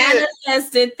 You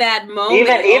manifested that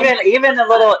moment.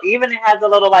 Even it has a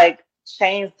little like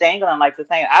chains dangling like the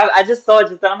same. I just saw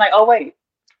it I'm like, oh wait.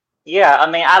 Yeah, I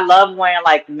mean, I love wearing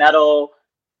like metal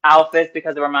outfits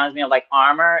because it reminds me of like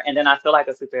armor, and then I feel like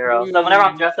a superhero. So whenever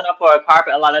I'm dressing up for a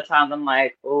carpet, a lot of times I'm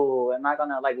like, oh, am I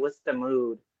gonna like, what's the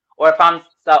mood? Or if I'm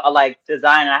like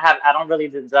designing, I don't really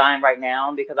design right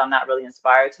now because I'm not really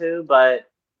inspired to, but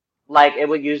like it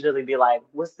would usually be like,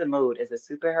 what's the mood? Is it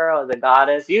superhero? Is it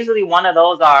goddess? Usually one of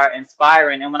those are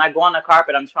inspiring. And when I go on the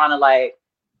carpet, I'm just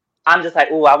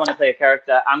like, ooh, I want to play a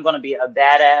character. I'm going to be a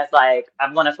badass. Like,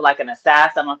 I'm going to feel like an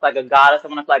assassin. I'm going to feel like a goddess. I'm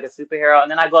going to feel like a superhero.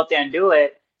 And then I go up there and do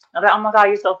it. I'm like, oh my God,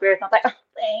 you're so fierce. I'm like, oh,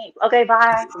 thanks. Okay,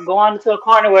 bye. Go on to a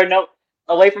corner where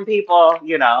away from people,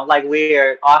 like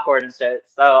weird, awkward and shit.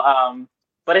 So,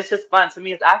 but it's just fun. To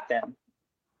me, it's acting.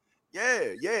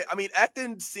 Yeah. I mean,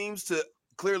 acting seems to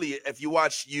clearly, if you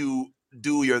watch you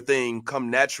do your thing, come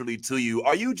naturally to you.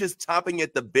 Are you just topping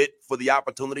at the bit for the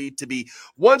opportunity to be,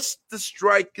 once the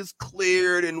strike is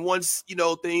cleared and once,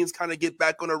 things kind of get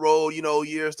back on the road,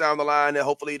 years down the line, and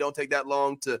hopefully it don't take that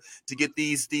long to get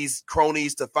these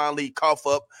cronies to finally cough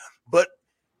up. But,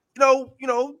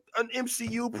 an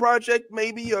MCU project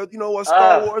maybe, or, a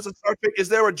Star Wars, a Star Trek, is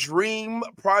there a dream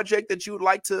project that you would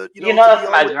like to, it's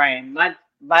my dream.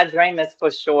 My dream is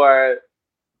for sure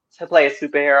to play a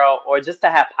superhero or just to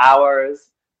have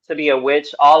powers, to be a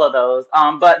witch, all of those.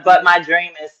 But my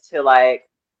dream is to like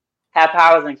have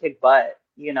powers and kick butt,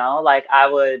 like I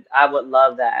would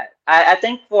love that. I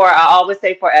think I always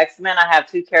say for X-Men, I have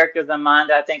two characters in mind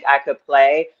that I think I could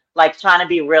play, like trying to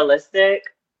be realistic.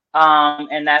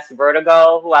 And that's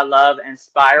Vertigo, who I love, and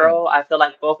Spiral. I feel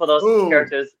like both of those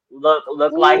characters look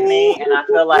like me, and I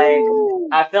feel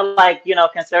like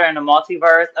considering the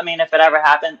multiverse, I mean, if it ever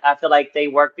happened, I feel like they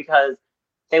work because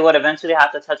they would eventually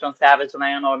have to touch on Savage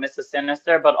Land or Mr.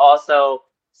 Sinister, but also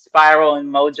Spiral and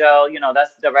Mojo,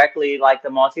 that's directly like the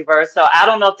multiverse. So I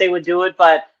don't know if they would do it,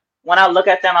 but when I look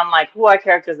at them, I'm like, who are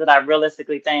characters that I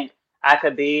realistically think I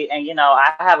could be? And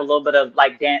I have a little bit of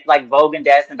like Vogue and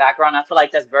dancing background. I feel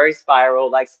like that's very Spiral,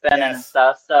 like spinning and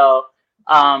stuff. So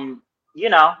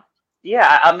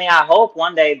yeah, I mean, I hope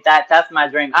one day that's my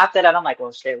dream. After that, I'm like,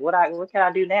 well, shit, what can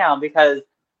I do now? Because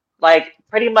like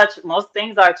pretty much most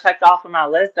things are checked off on my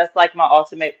list. That's like my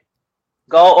ultimate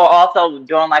goal. Or also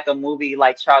doing like a movie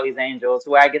like Charlie's Angels,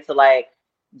 where I get to like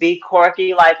be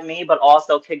quirky like me, but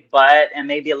also kick butt and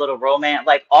maybe a little romance.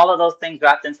 Like all of those things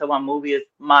wrapped into one movie is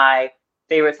my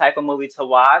favorite type of movie to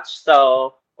watch.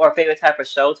 So, or favorite type of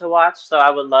show to watch. So I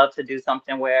would love to do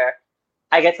something where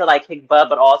I get to like kick butt,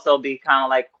 but also be kind of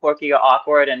like quirky or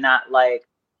awkward and not like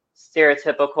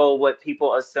stereotypical what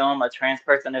people assume a trans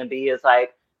person to be, is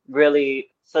like really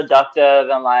seductive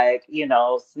and like,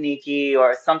 sneaky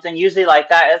or something usually like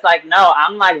that. It's like, no,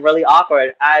 I'm like really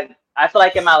awkward. I feel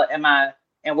like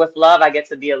and with love, I get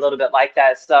to be a little bit like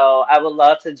that. So I would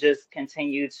love to just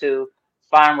continue to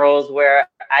find roles where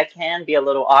I can be a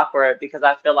little awkward, because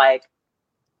I feel like,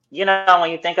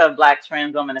 when you think of Black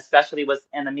trans women, especially what's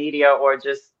in the media or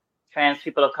just trans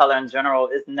people of color in general,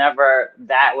 it's never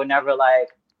that. We're never like,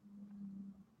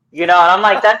 and I'm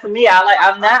like, that's me.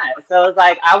 I'm not. So it's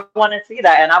like, I want to see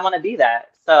that and I want to be that.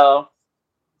 So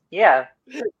yeah.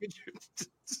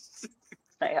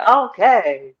 Like,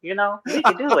 okay, we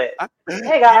can do it.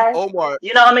 Hey guys, Omar.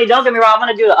 I mean, don't get me wrong, I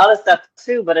want to do the other stuff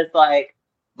too, but it's like,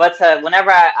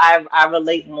 whenever I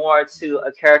relate more to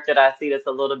a character that I see that's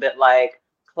a little bit like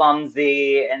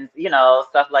clumsy and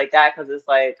stuff like that, because it's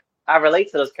like I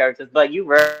relate to those characters, but you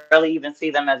rarely even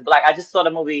see them as Black. I just saw the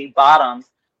movie Bottoms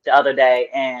the other day,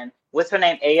 and what's her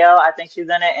name? Ayo, I think she's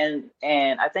in it,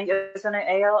 and I think it's her name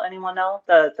Ayo. Anyone know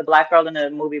the Black girl in the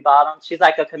movie Bottoms? She's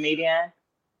like a comedian.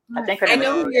 I think I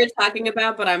know who you're talking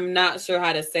about, but I'm not sure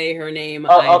how to say her name.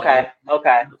 Oh, okay.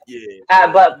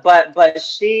 Yeah. But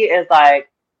she is like,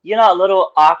 a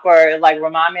little awkward. Like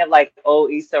remind me of like old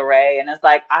Issa Rae, and it's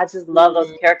like I just love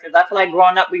those characters. I feel like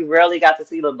growing up, we rarely got to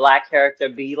see the Black character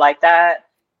be like that,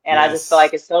 And I just feel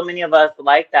like it's so many of us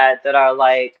like that are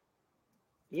like,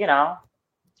 you know,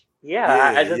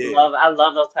 I just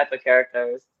love those type of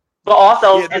characters. But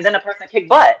also, and then a person kick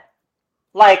butt.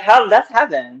 Like, how that's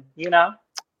heaven, you know?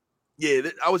 Yeah,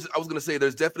 I was gonna say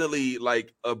there's definitely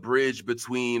like a bridge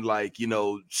between like, you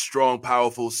know, strong,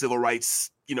 powerful civil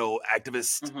rights, you know,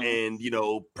 activist and, you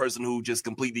know, person who just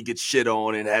completely gets shit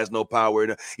on and has no power.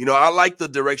 And, you know, I like the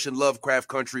direction Lovecraft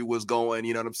Country was going,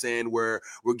 you know what I'm saying, where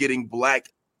we're getting black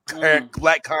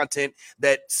content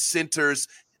that centers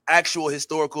actual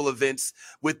historical events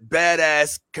with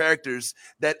badass characters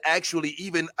that actually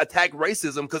even attack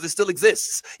racism because it still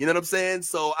exists. You know what I'm saying?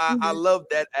 So I love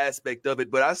that aspect of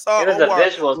it. But I saw it was Omar, the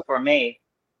visuals for me.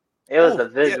 It was the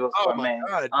visuals for my me.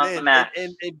 God, man.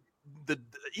 And the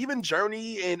even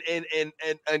Journey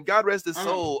and God rest his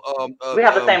soul. We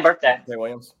have the same birthday. Jay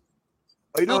Williams.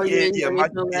 Oh,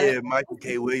 Michael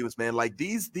K. Williams, man. Like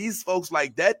these folks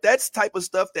like that. That's type of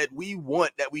stuff that we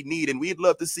want, that we need, and we'd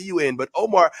love to see you in. But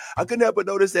Omar, I couldn't help but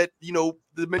notice that, you know,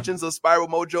 the mentions of Spiral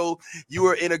Mojo, you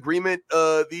were in agreement.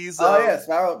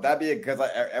 Spiral, that'd be because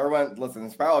everyone listen.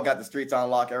 Spiral got the streets on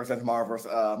lock ever since Marvel's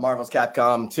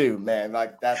Capcom 2. Man,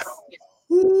 like that's.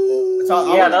 Those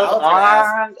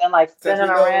arms and like spinning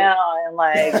around and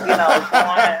like, you know,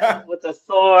 going with the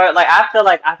sword. Like I feel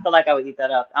like I would eat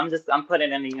that up. I'm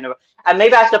putting it in the universe. And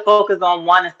maybe I should focus on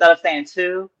one instead of saying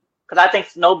two, because I think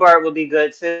Snowbird would be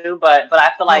good too. But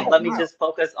I feel like let me just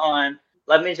focus on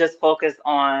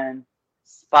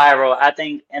Spiral. I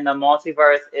think in the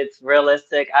multiverse it's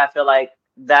realistic. I feel like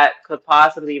that could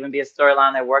possibly even be a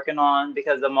storyline they're working on,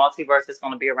 because the multiverse is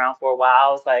going to be around for a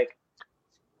while. It's like,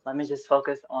 let me just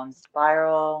focus on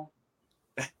Spiral.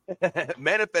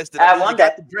 Manifested. I mean, you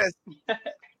got the dress.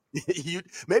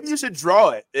 Maybe you should draw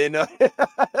it. You know?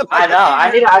 I know. I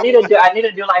need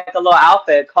to do like a little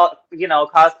outfit, you know,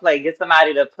 cosplay. Get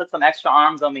somebody to put some extra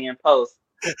arms on me and post,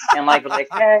 and like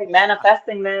hey,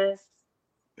 manifesting this.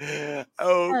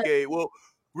 Okay. Well,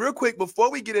 real quick before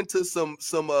we get into some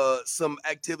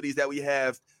activities that we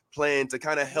have planned to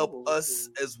kind of help us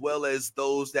as well as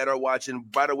those that are watching.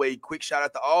 By the way, quick shout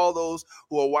out to all those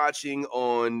who are watching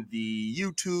on the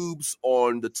YouTubes,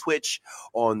 on the Twitch,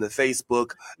 on the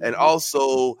Facebook, and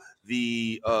also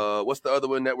the what's the other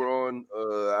one that we're on?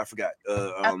 I forgot.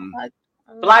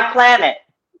 Black Planet.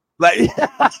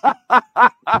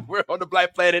 We're on the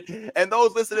Black Planet, and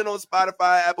those listening on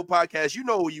Spotify, Apple Podcasts, you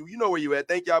know where you at.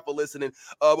 Thank y'all for listening.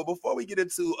 But before we get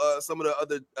into some of the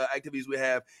other activities we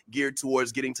have geared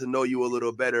towards getting to know you a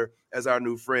little better as our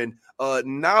new friend,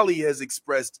 Nolly has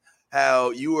expressed how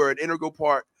you are an integral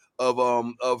part of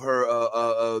her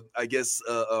I guess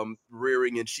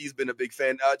rearing, and she's been a big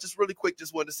fan. Just really quick,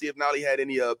 just wanted to see if Nolly had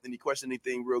any question,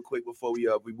 anything real quick before we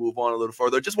move on a little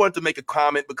further. Just wanted to make a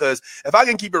comment, because if I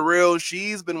can keep it real,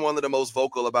 she's been one of the most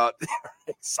vocal about her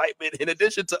excitement, in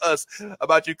addition to us,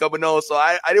 about you coming on. So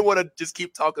I didn't want to just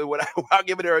keep talking without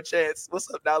giving her a chance.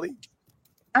 What's up, Nolly?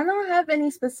 I don't have any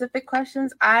specific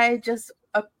questions. I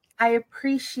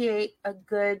appreciate a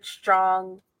good,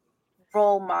 strong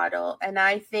role model, and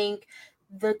I think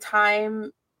the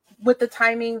timing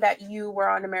that you were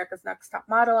on America's Next Top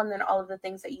Model, and then all of the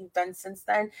things that you've done since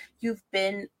then, you've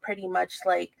been pretty much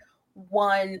like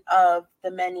one of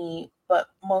the many, but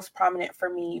most prominent for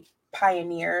me,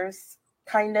 pioneers,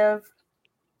 kind of.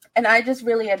 And I just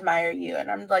really admire you,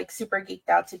 and I'm like super geeked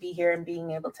out to be here, and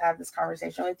being able to have this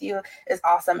conversation with you is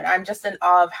awesome. And I'm just in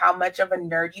awe of how much of a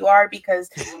nerd you are, because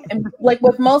like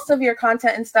with most of your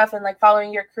content and stuff, and like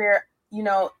following your career, you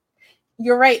know,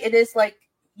 you're right. It is like,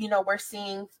 you know, we're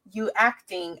seeing you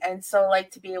acting. And so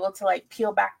like to be able to like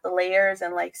peel back the layers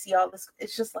and like see all this,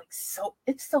 it's just like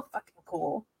it's so fucking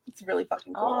cool. It's really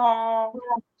fucking cool. Oh,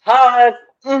 hi.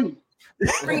 Thank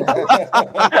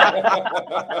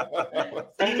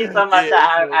you so much.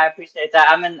 I appreciate that.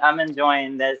 I'm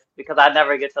enjoying this, because I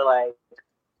never get to like,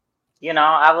 you know,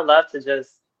 I would love to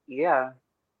just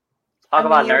talk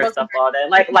about nerd stuff all day.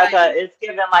 Like it's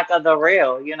given like the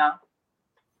real, you know.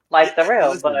 Like the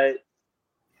real, but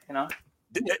you know.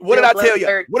 What did I tell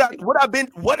you? What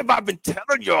have I been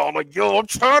telling y'all? Like, yo, I'm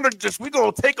trying to we're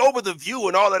gonna take over the View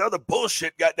and all that other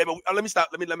bullshit. Goddamn it! Let me stop.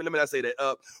 Let me not say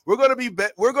that. We're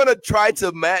gonna try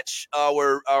to match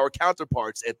our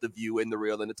counterparts at the View and the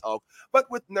Real and the Talk,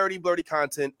 but with nerdy, blerdy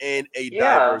content and a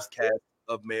diverse cast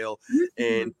of male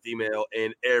and female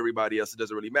and everybody else. It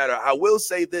doesn't really matter. I will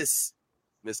say this,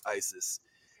 Miss Isis.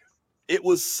 It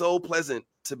was so pleasant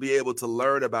to be able to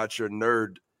learn about your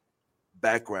nerd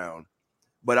background.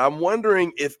 But I'm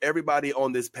wondering if everybody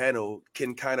on this panel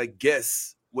can kind of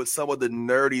guess what some of the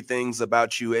nerdy things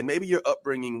about you and maybe your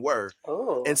upbringing were.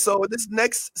 Oh. And so this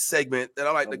next segment that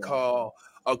I like to call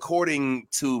according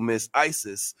to Miss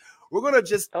Isis, we're going to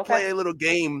just play a little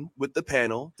game with the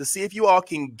panel to see if you all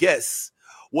can guess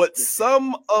what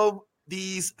some of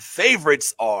these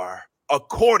favorites are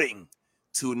according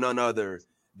to none other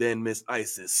than Miss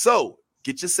Isis. So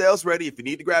get yourselves ready. If you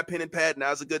need to grab pen and pad,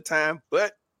 now's a good time,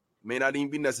 but may not even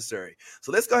be necessary.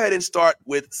 So let's go ahead and start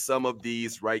with some of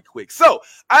these right quick. So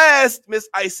I asked Miss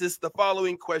Isis the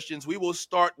following questions. We will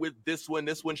start with this one.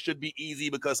 This one should be easy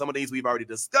because some of these we've already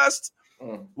discussed.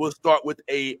 We'll start with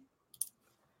a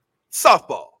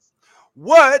softball.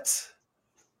 What,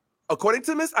 according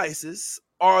to Miss Isis,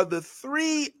 are the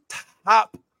 3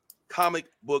 top comic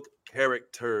book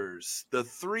characters? The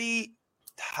 3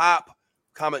 top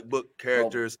comic book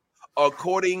characters,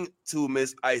 according to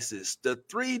Miss Isis. The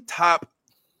 3 top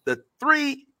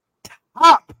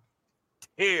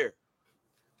tier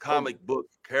comic book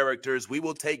characters. We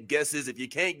will take guesses. If you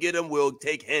can't get them, we'll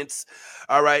take hints.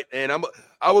 All right, and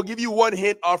I will give you one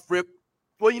hint off rip.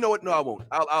 Well, you know what? No, I won't.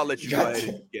 I'll let you go ahead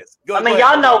and guess.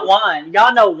 Y'all know one.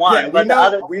 Y'all know one, but the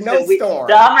other Storm.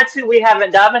 The other two we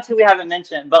haven't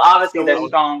mentioned, but obviously they're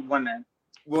strong women.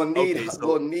 We'll need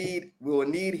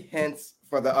hints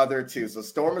for the other 2. So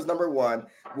Storm is number 1.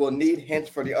 We'll need hints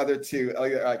for the other 2.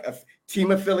 Like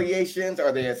team affiliations.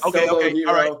 Are they a solo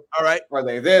hero? All right. Are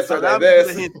they this? Are they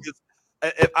this?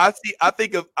 If I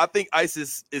think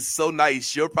Isis is so nice.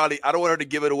 She'll probably. I don't want her to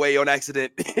give it away on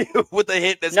accident with a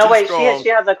hint that's too strong. She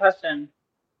has a question.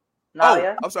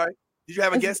 Nalia? I'm sorry. Did you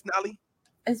have a guess, Nali?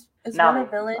 Is one a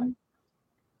villain?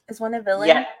 Is one a villain?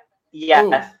 Yeah.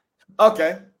 Yes.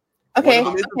 Okay. One of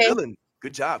them is a villain.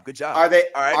 Good job. Are they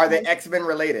X-Men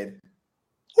related?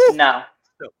 No.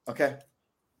 Okay.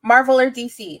 Marvel or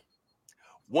DC?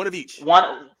 One of each.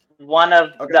 One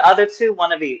of the other 2.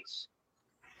 One of each.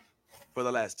 For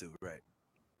the last 2, right?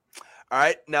 All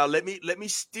right. Now let me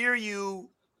steer you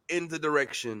in the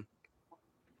direction.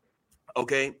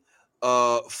 Okay.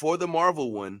 For the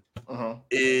Marvel one,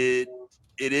 it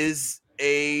is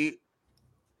a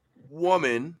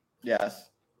woman. Yes.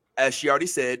 As she already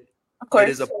said, of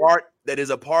course. That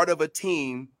is a part of a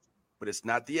team, but it's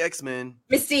not the X-Men.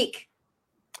 Mystique.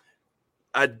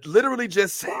 I literally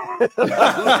just said. When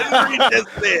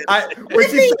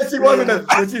she said she wasn't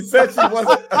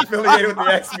affiliated with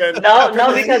the X-Men. No,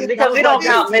 because we don't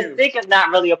count. Mystique is not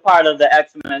really a part of the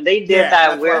X-Men. They did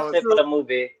that weird shit for the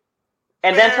movie,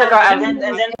 and then took her and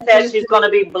then said she's gonna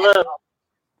be blue,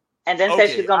 and then said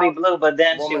she's gonna be blue, but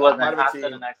then she wasn't after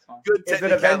the next one. Is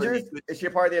it Avengers? Is she a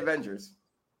part of the Avengers?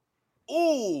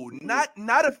 Oh, not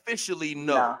officially.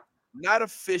 No, not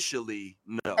officially.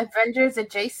 No. Avengers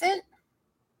adjacent.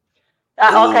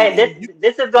 Okay,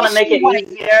 this is gonna make it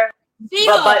easier,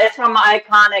 but it's from an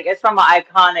iconic. It's from an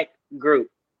iconic group,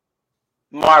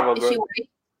 Marvel group.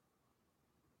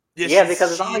 Yeah,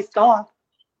 because it's only Storm.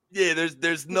 Yeah,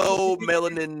 there's no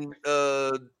melanin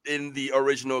in the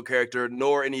original character,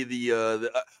 nor any of the.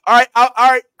 All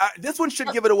right. This one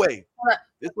should give it away.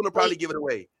 This one will probably give it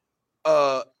away.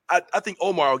 I think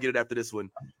Omar will get it after this one.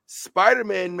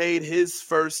 Spider-Man made his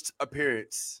first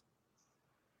appearance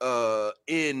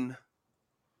in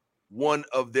one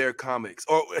of their comics,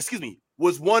 or excuse me,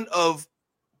 was one of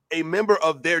a member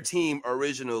of their team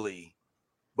originally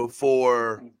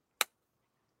before,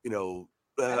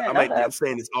 I'm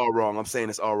saying this all wrong.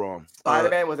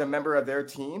 Spider-Man was a member of their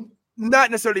team?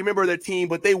 Not necessarily a member of their team,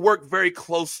 but they worked very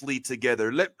closely together.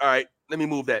 All right, let me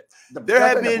move that. There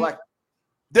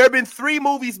have been 3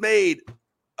 movies made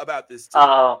about this team.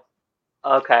 Oh,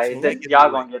 okay. So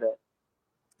y'all gonna get it.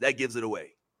 That gives it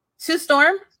away. Sue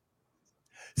Storm?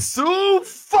 Sue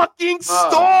fucking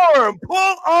Storm!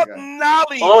 Pull up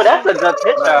Nolly! Oh, that's a good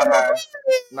picture of her.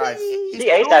 Nice. She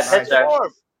ate that picture.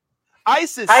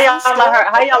 Isis. How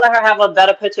y'all let her have a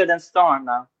better picture than Storm,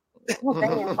 though? All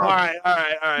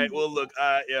right. Well, look,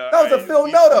 that was a Phil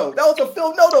Noto. That was a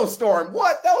Phil Noto Storm.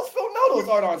 What? That was Phil Noto's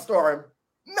art on Storm.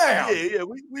 Now. Yeah.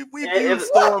 We viewed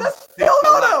Storm. That's Phil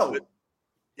Noto.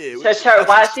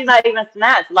 Why she's not even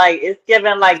snatched? Like it's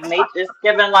given like nature. It's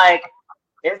given.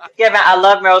 I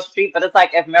love Meryl Streep, but it's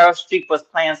like if Meryl Streep was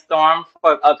playing Storm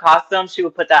for a costume, she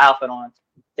would put the outfit on.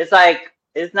 It's like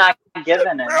it's not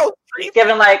given it. It's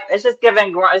given like it's just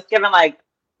given. It's given like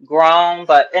grown.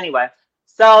 But anyway,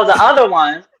 so the other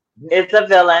one is the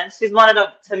villain. She's one of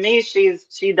the. To me, she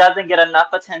doesn't get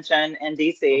enough attention in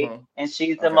DC, and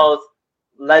she's the most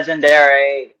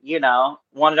legendary.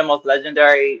 One of the most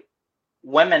legendary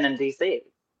women in DC,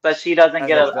 but she doesn't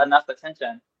get enough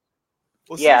attention.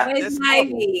 Well, Poison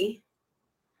Ivy.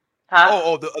 Huh?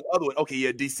 Oh, the other one. Okay,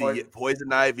 yeah, DC. Yeah,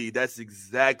 Poison Ivy. That's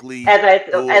exactly. As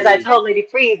I told Lady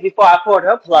Freeze before I poured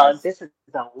her plug, this is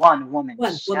a one-woman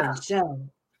show.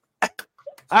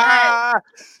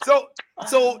 So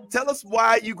tell us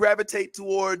why you gravitate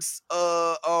towards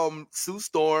Sue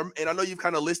Storm, and I know you've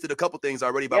kind of listed a couple things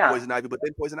already about Poison Ivy, but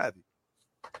then Poison Ivy.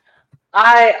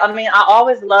 I mean, I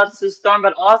always loved Sue Storm,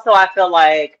 but also I feel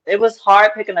like it was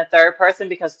hard picking a third person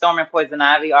because Storm and Poison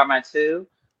Ivy are my two.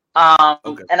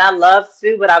 And I love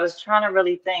Sue, but I was trying to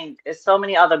really think. There's so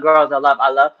many other girls I love. I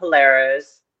love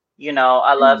Polaris, you know,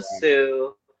 I love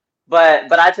Sue, but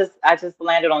I just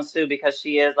landed on Sue because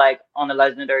she is like on the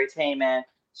legendary team, and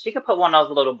she could put one of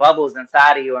those little bubbles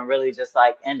inside of you and really just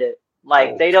like end it.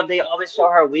 Like they always show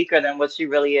her weaker than what she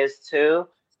really is too.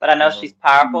 But I know she's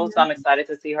powerful, so I'm excited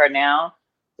to see her now.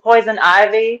 Poison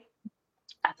Ivy,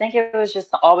 I think it was just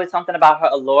always something about her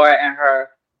allure and her,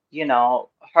 you know,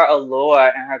 her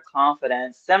allure and her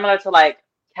confidence, similar to like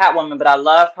Catwoman. But I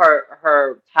love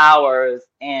her powers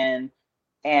and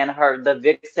the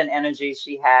vixen energy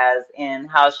she has and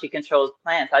how she controls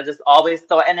plants. I just always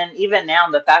thought, and then even now,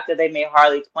 the fact that they made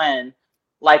Harley Quinn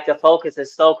like the focus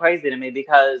is so crazy to me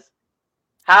because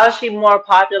how is she more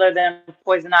popular than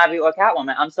Poison Ivy or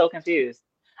Catwoman? I'm so confused.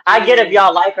 I get if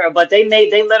y'all like her, but they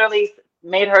literally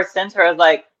made her center as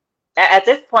like, at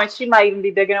this point, she might even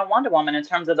be bigger than Wonder Woman in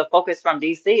terms of the focus from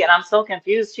DC. And I'm so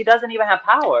confused. She doesn't even have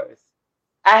powers.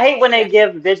 I hate when they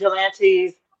give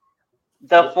vigilantes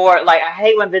I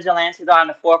hate when vigilantes are on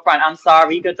the forefront. I'm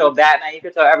sorry. You could throw Batman. You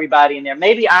could throw everybody in there.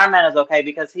 Maybe Iron Man is okay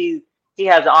because he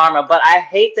has the armor. But I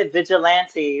hate that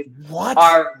vigilantes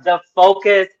are the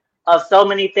focus of so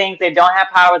many things. They don't have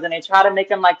powers, and they try to make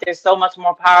them like they're so much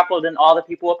more powerful than all the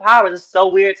people with powers. It's so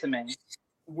weird to me.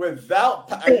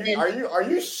 Are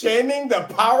you shaming the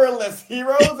powerless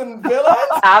heroes and villains?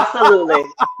 Absolutely.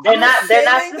 They're not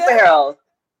superheroes.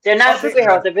 They're not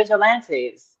superheroes. They're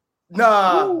vigilantes.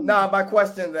 No. My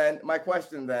question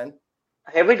then.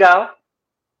 Here we go.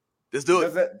 Let's do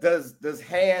it. Does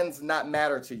hands not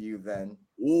matter to you then?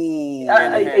 Ooh.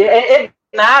 It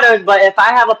matters, but if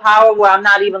I have a power where I'm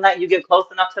not even letting you get close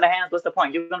enough to the hands, what's the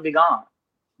point? You're gonna be gone.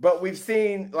 But we've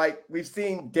seen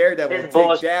Daredevil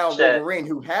take down Wolverine,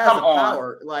 who has a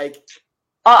power. Like,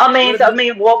 I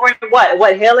mean, Wolverine.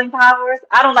 What healing powers?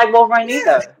 I don't like Wolverine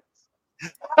either.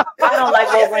 I don't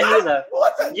like Wolverine either.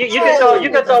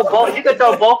 You could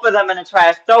throw both of them in the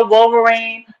trash. Throw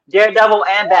Wolverine, Daredevil,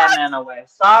 and Batman away.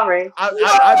 Sorry. I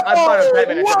thought of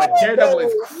Batman, but Daredevil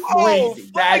is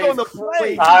crazy. That is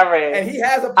crazy. Sorry. And he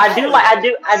has a power.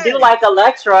 I do like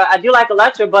Elektra. I do like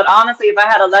Elektra, but honestly, if I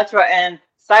had Elektra and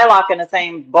Psylocke in the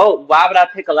same boat, why would I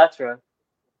pick Elektra?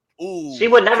 Ooh, she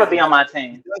would never be on my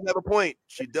team. She does have a point.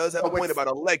 She does have a point about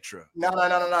Elektra. No.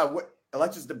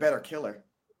 Elektra's the better killer.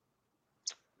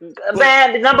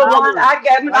 Man, number one, I'm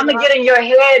gonna get in your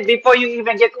head before you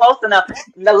even get close enough.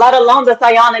 Let alone the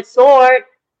psionic sword.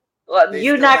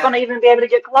 You're not gonna even be able to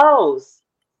get close.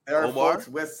 There are folks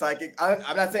with psychic.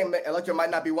 I'm not saying Elektra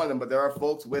might not be one of them, but there are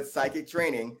folks with psychic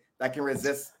training that can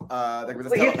resist.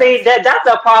 You see, that's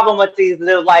a problem with these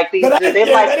little let's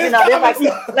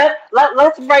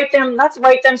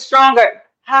rate them stronger.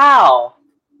 How?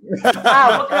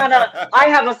 What kind of? I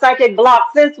have a psychic block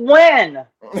since when?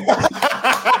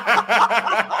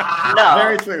 No.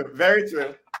 Very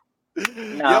true.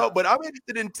 No. Yo, but I'm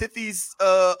interested in Tiffy's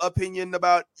opinion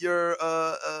about your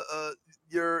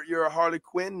Harley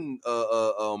Quinn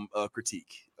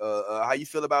critique. How you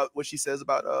feel about what she says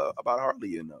about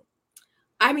Harley and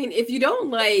I mean, if you don't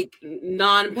like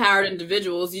non-powered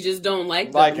individuals, you just don't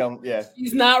like them. Like them, yeah.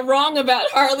 She's not wrong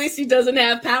about Harley. She doesn't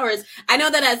have powers. I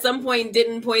know that at some point,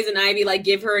 didn't Poison Ivy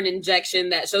give her an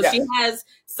injection she has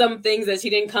some things that she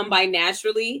didn't come by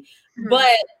naturally, but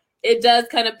it does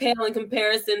kind of pale in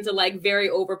comparison to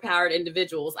very overpowered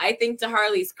individuals. I think to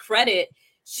Harley's credit,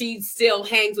 she still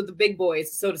hangs with the big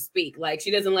boys, so to speak.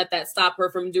 She doesn't let that stop her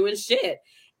from doing shit.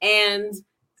 And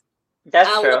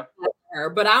that's true. Her,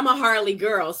 but I'm a Harley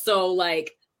girl, so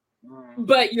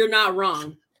but you're not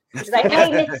wrong. She's like,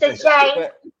 hey, Mr. J.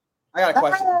 I got a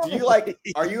question.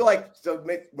 Are you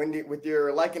with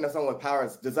your liking of someone with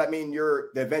powers, does that mean the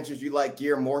adventures you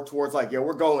gear more towards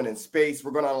we're going in space,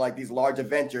 we're going on these large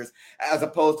adventures, as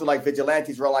opposed to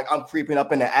vigilantes where I'm creeping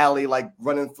up in the alley,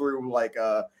 running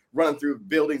through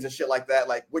buildings and shit like that?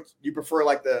 Which you prefer,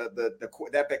 the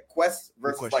epic quest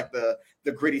versus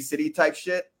the gritty city type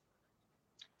shit?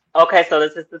 Okay, so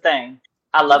this is the thing.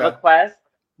 I love a quest,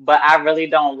 but I really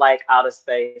don't like outer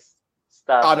space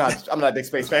stuff. I'm not a big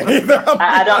space fan either.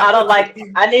 I don't like.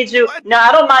 I need you. No,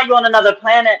 I don't mind you on another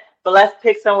planet, but let's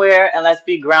pick somewhere and let's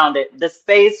be grounded. The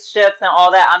spaceships and all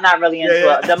that, I'm not really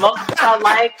into it. The most I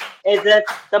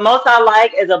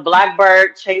like is a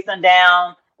blackbird chasing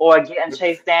down or getting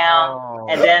chased down,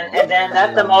 and then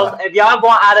that's the most. If y'all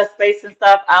going out of space and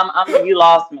stuff, you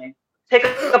lost me. Pick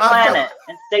a planet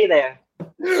and stay there.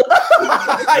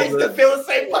 I used to feel the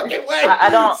same fucking way. I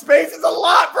don't. Space is a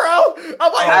lot, bro.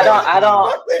 I'm like, I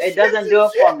don't. It doesn't do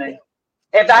it for me.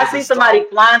 If I see somebody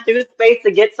flying through space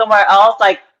to get somewhere else,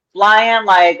 like flying,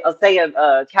 like say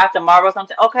Captain Marvel or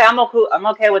something, okay, I'm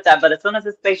okay with that. But as soon as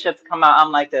the spaceships come out,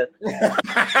 I'm like this.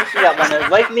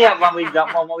 Wake me up when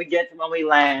we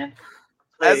land.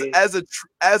 As a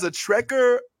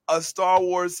Trekker, a Star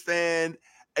Wars fan,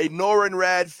 a Norin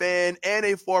Rad fan, and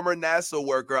a former NASA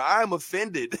worker, I'm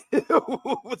offended.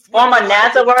 Former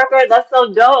NASA worker? That's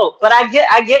so dope. But I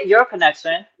get your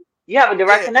connection. You have a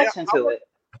direct connection to it.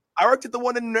 I worked at the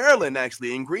one in Maryland,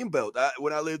 actually, in Greenbelt.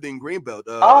 When I lived in Greenbelt.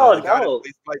 Dope.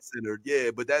 Space Flight Center.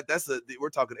 Yeah, but we're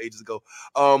talking ages ago.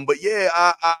 But yeah,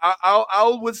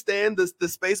 I'll withstand the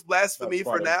space blasphemy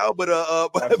for now. But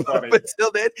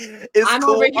until then, it's I'm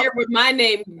cool. over here with my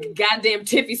name, goddamn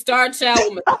Tiffy Star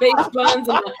Child, with my space buns,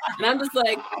 and I'm just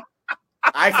like.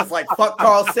 ISIS like fuck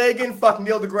Carl Sagan, fuck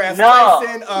Neil deGrasse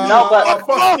Tyson,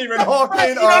 fuck Stephen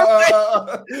Hawking,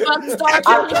 fuck Star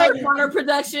Trek, Harry Potter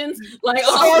Productions, like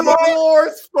Star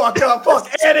Wars, fuck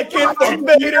Anakin, fuck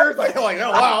Vader, like oh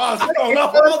wow, I was going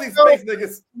off all these space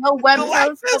niggas. No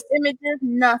websites, images,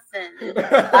 nothing.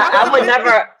 I would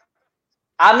never.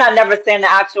 I'm not never saying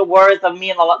the actual words of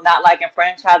me not liking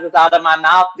franchises out of my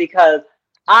mouth because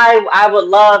I would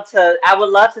love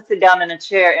to sit down in a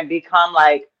chair and become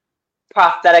like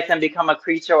prosthetics and become a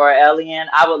creature or alien.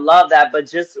 I would love that,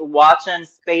 but just watching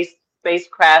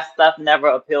spacecraft stuff never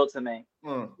appealed to me.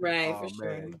 Right, for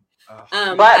sure.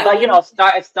 But you know, if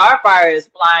Starfire is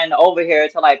flying over here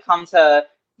to like come to,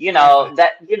 I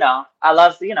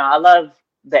love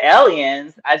the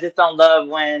aliens. I just don't love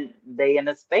when they in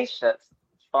the spaceships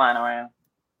flying around.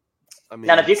 I mean,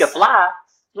 now if you could fly.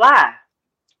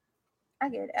 I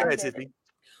get it.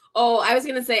 Oh, I was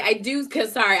gonna say I do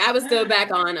because I was still back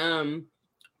on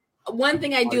one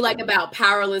thing I do like about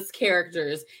powerless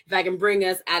characters, if I can bring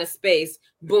us out of space,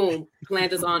 boom,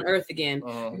 plant us on Earth again.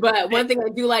 But one thing I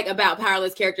do like about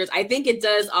powerless characters, I think it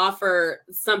does offer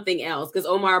something else because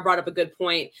Omar brought up a good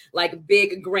point, like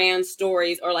big grand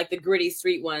stories or like the gritty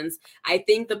street ones. I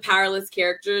think the powerless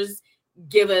characters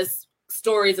give us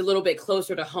stories a little bit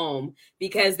closer to home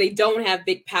because they don't have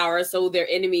big power, so their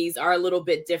enemies are a little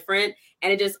bit different,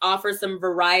 and it just offers some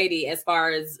variety as far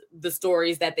as the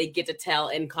stories that they get to tell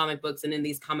in comic books and in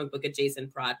these comic book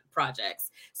adjacent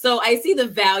projects. So I see the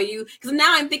value because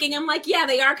now I'm like, yeah,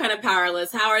 they are kind of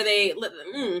powerless. How are they?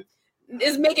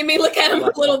 It's making me look at them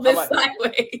a little bit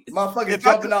sideways. Motherfuckers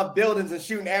jumping off buildings and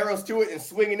shooting arrows to it and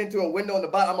swinging into a window in the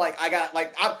bottom. I'm like,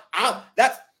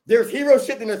 there's hero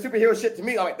shit and there's superhero shit to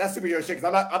me. I'm like, that's superhero shit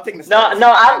because I'm taking the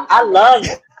I love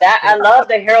that. I love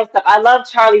the hero stuff. I love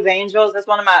Charlie's Angels. That's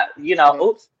one of my,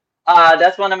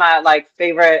 that's one of my like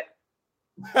favorite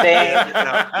things.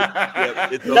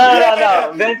 No.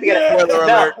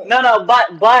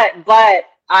 But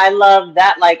I love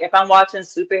that. Like if I'm watching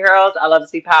superheroes, I love to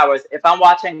see powers. If I'm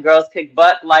watching girls kick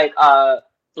butt, like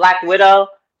Black Widow.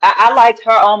 I liked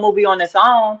her own movie on its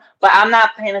own, but I'm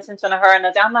not paying attention to her and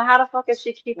nothing. I'm like, how the fuck is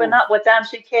she keeping up with them?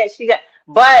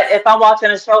 But if I'm watching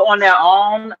a show on their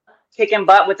own, kicking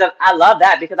butt with them, I love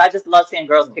that because I just love seeing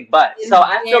girls kick butt. So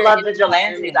I still love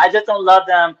vigilantes. I just don't love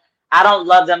them. I don't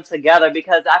love them together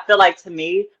because I feel like to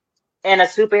me, in a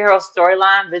superhero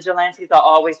storyline, vigilantes are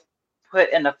always put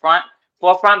in the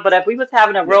forefront. But if we was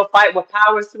having a real fight with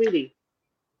power, sweetie.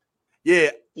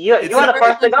 Yeah. You're the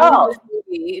first to go.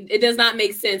 It does not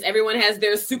make sense. Everyone has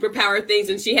their superpower things,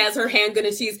 and she has her handgun,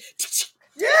 and she's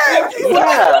a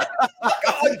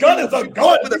gun is a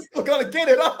gun. We're still gonna get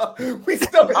it up. We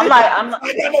still. Let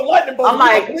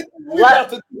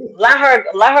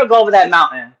her go over that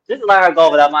mountain. Just let her go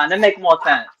over that mountain. That makes more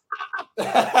sense.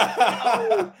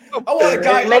 I want a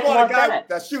guy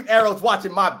that shoot arrows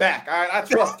watching my back. All right, I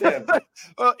trust him.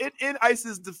 In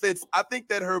Ice's defense, I think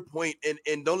that her point,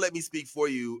 and don't let me speak for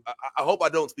you. I hope I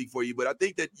don't speak for you, but I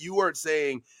think that you weren't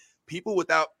saying people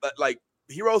without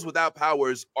heroes without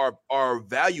powers are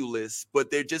valueless, but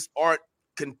they just aren't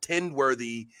contend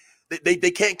worthy.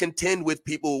 They can't contend with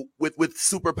people with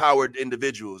superpowered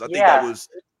individuals. I think that was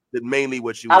mainly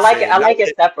what you were saying. I like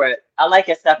it separate.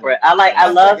 I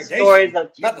love stories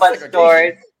of kick butt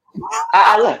stories.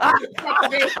 I love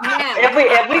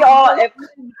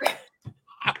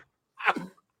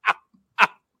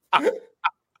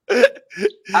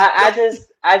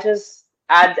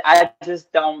I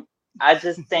just don't I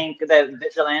just think that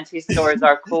vigilante stories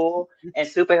are cool and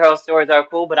superhero stories are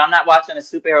cool, but I'm not watching a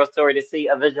superhero story to see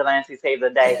a vigilante save the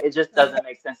day. It just doesn't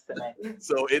make sense to me.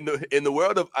 So in the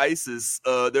world of ISIS,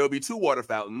 there will be 2 water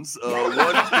fountains. One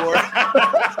for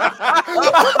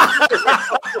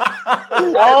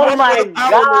oh my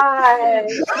god!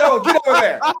 No, get over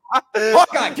there!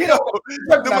 Hawkeye, get over!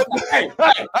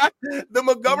 The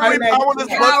Montgomery powerless,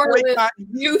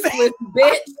 useless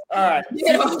bitch. All right,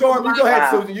 Susan Storm, you go ahead,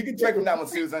 Susan. You can take from that one,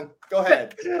 Susan. Go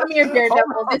ahead. Come here,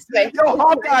 Daredevil. This way. Yo,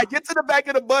 Hawkeye, get to the back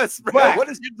of the bus, bro. Black. What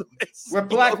is you doing? With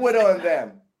Black Widow and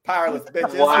them. Powerless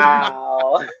bitches.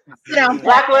 Wow.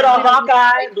 Black Widow,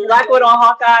 Hawkeye.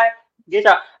 Get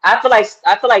your. I feel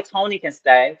like Tony can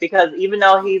stay because even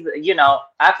though he's,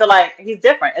 I feel like he's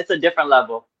different. It's a different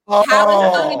level. How is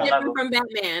Tony different from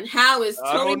Batman? How is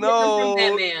Tony different from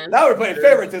Batman? Now we're playing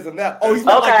favoritism now. Oh, he's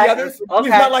not like the others? Okay.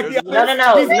 He's not like the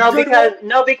others?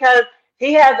 No, because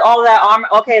he has all of that armor.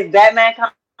 Okay, is Batman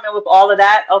coming with all of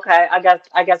that? Okay, I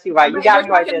guess you're right. You got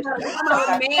me right there.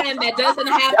 A man that doesn't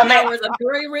have powers, a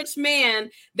very rich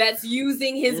man that's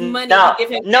using his money to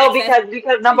give him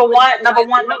because number one,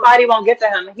 nobody won't get to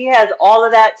him. He has all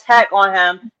of that tech on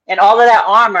him and all of that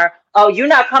armor. Oh, you're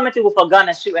not coming through with a gun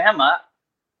and shooting him up.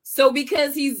 So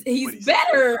because he's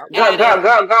better.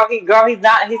 Girl, he's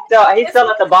not. He's still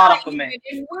at the bottom for me.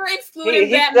 If we're excluding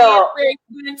Batman, we're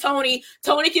excluding Tony.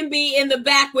 Tony can be in the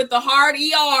back with the hard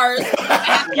ERs.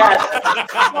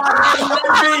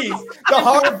 The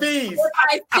hard B's.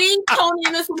 I see Tony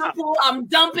in the swimming pool. I'm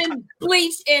dumping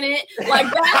bleach in it.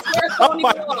 Like that's where Tony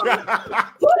belongs.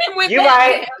 Put him with you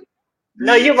Batman. Right.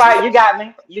 No, you're right. You got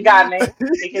me. He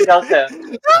can go too.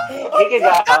 He can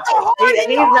go.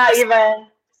 He's not even.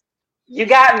 You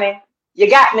got me. You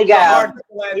got me, guys.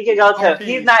 He can go too.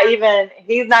 He's not even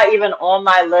on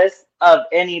my list of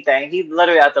anything. He's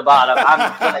literally at the bottom.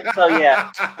 So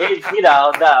yeah. It's,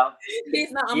 no.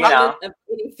 He's not on my list of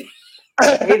anything.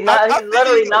 He's not. He's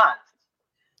literally not.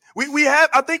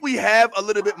 I think we have a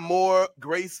little bit more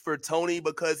grace for Tony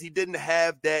because he didn't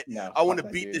have that I want to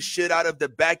beat the shit out of the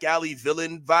back alley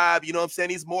villain vibe. You know what I'm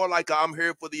saying? He's more like I'm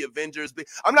here for the Avengers.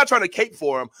 I'm not trying to cape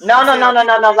for him. No.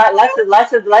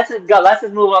 Let's just go. Let's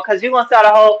just move on because you're gonna start a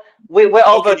whole. We're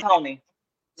over Tony.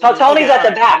 So Tony's at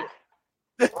the back.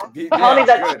 Tony's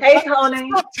at. Hey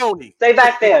Tony. Stay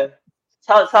back there.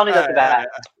 Tony's at the back.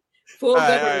 Full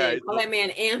government. Call that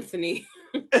man Anthony.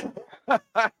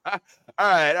 All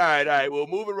right. Well,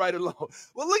 moving right along.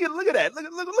 Well, look at that. Look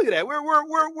at that.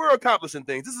 We're accomplishing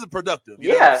things. This is productive. You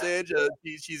know what I'm saying?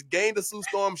 She's gained a Sue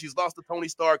Storm. She's lost to Tony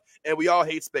Stark, and we all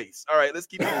hate space. All right, let's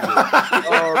keep moving.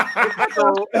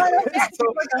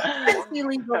 Fantasy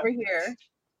league over here.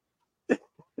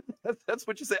 That's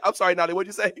what you say. I'm sorry, Nolly. What'd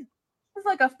you say? It's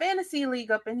like a fantasy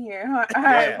league up in here.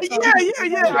 Yeah. That's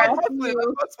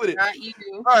with it. Not you.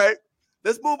 All right.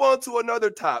 Let's move on to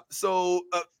another top. So,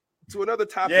 to another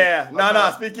topic. Yeah.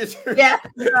 No. Speak your truth. Yeah.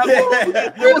 Top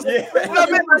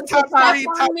three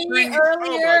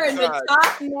earlier and the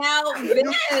top now. She's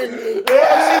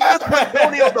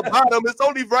only on the bottom. It's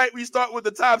only right we start with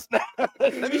the tops now.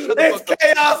 It's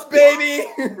chaos, baby.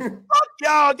 Fuck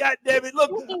y'all, goddammit. Look,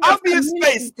 I'll be in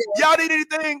space. Y'all need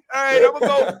anything? All right, I'm gonna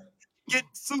go get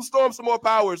Sue Storm some more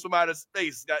powers from outer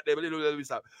space. Goddammit. Let me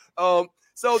stop.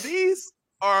 So these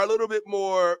are a little bit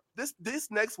more. This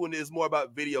next one is more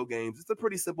about video games. It's a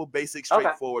pretty simple, basic,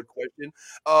 straightforward question.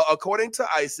 According to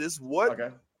ISIS, what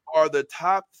are the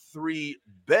top 3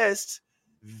 best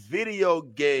video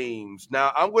games?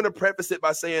 Now, I'm going to preface it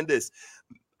by saying this: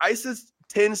 ISIS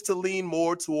tends to lean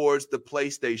more towards the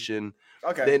PlayStation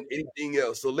than anything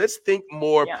else. So let's think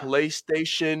more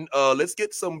PlayStation. Let's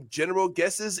get some general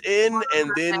guesses in,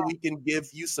 and then we can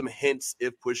give you some hints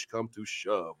if push comes to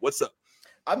shove. What's up?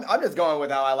 I'm just going with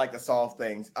how I like to solve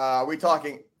things. Are we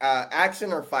talking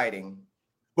action or fighting?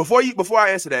 Before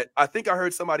I answer that, I think I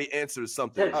heard somebody answer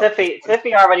something.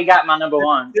 Tiffy already got my number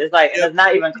 1. It's like it's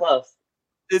not even close.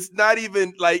 It's not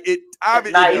even like it.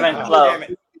 It's not even close.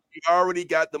 You already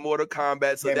got the Mortal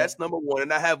Kombat, so that's number 1.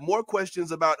 And I have more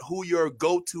questions about who your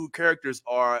go-to characters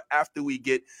are after we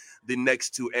get the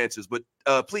next 2 answers. But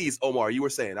please, Omar, you were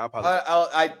saying. I apologize.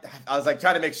 I was like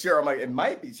trying to make sure. I'm like, it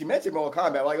might be. She mentioned Mortal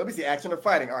Kombat. I'm like, let me see, action or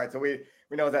fighting. All right, so we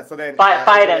know that. So then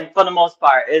fighting for the most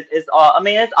part. It's all. I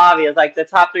mean, it's obvious. Like the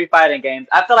top 3 fighting games.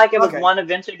 I feel like it was one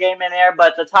adventure game in there,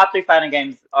 but the top 3 fighting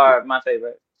games are my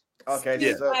favorite.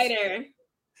 Okay,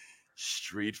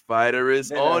 Street Fighter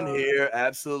is on here.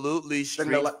 Absolutely.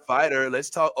 Street Fighter.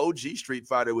 Let's talk OG Street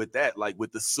Fighter with that. Like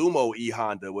with the Sumo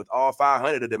E-Honda with all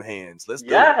 500 of them hands. Let's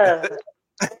do it.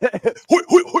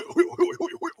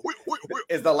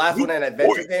 Is the last one an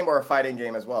adventure game or a fighting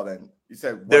game as well then? You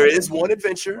said there is one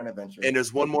adventure, and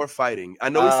there's one more fighting. I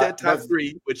know he said top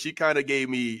 3, but she kind of gave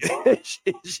me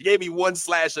she gave me one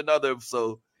 / another.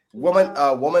 So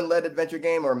woman-led adventure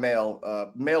game or male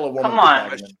or woman? Come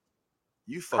on.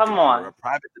 You fucking are a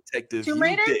private detective. Tomb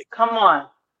Raider? Come on.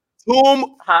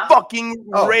 Tomb fucking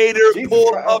Raider.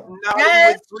 Pull up now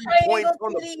with 3 points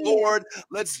on the board.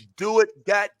 Let's do it.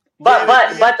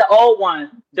 But the old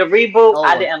one, the reboot,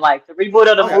 I didn't like. The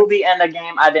reboot of the movie and the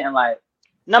game, I didn't like.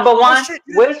 Number one,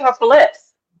 where's her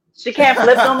flips? She can't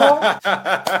flip no more.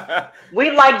 We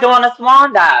like doing a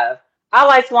swan dive. I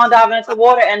like swan diving into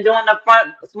water and doing the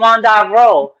front swan dive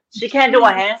roll. She can't do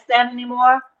a handstand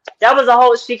anymore. That was the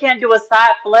whole. She can't do a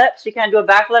side flip. She can't do a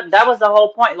back flip. That was the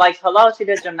whole point. Like, hello, she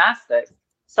did gymnastics.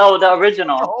 So the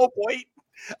original. The whole point.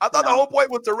 I thought the whole point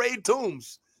was to raid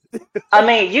tombs. I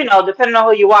mean, depending on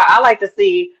who you are, I like to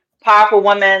see powerful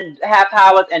women have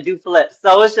powers and do flips.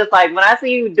 So it's just like when I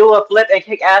see you do a flip and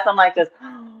kick ass, I'm like this.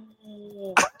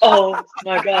 Oh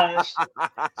my gosh.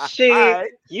 You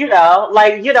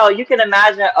can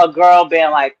imagine a girl being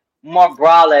like more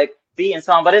brolic, beating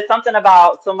someone, but it's something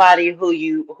about somebody who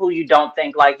you don't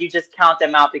think, like, you just count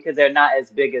them out because they're not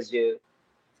as big as you.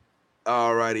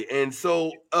 Alrighty. And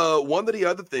so one of the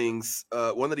other things,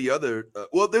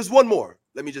 well, there's one more.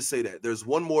 Let me just say that. There's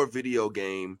one more video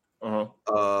game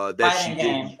that she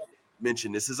didn't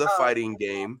mention. This is a fighting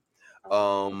game.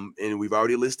 And we've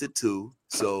already listed 2.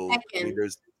 So I mean,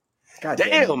 there's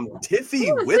damn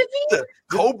Tiffy with the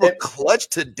Cobra Clutch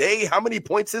today. How many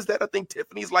points is that? I think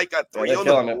Tiffany's like got 3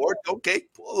 on the board. Okay,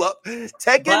 pull up.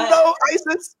 Tekken though,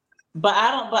 Isis. But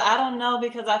I don't know,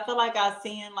 because I feel like I've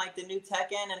seen like the new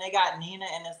Tekken and they got Nina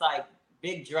in this like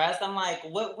big dress. I'm like,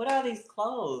 what are these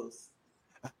clothes?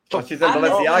 Oh, she's in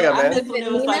Balenciaga, man. Is it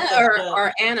Nina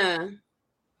or Anna?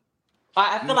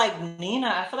 I feel like Nina.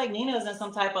 I feel like Nina is in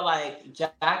some type of like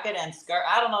jacket and skirt.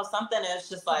 I don't know, something that's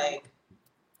just like,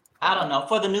 I don't know,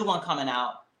 for the new one coming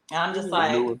out. And I'm just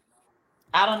like,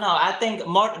 I don't know. I think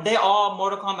they're all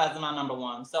Mortal Kombat is my number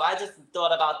 1. So I just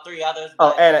thought about 3 others.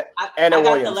 But I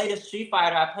got the latest Street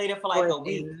Fighter. I played it for like a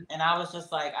week, and I was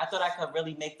just like, I thought I could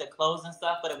really make the clothes and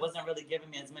stuff, but it wasn't really giving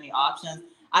me as many options.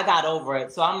 I got over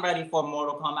it, so I'm ready for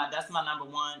Mortal Kombat. That's my number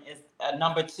 1. It's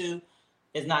number 2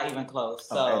 is not even close.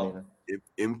 So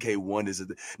MK1 is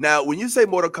now when you say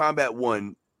Mortal Kombat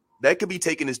 1, that could be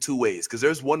taken as 2 ways, because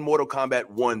there's one Mortal Kombat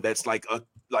 1 that's like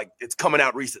it's coming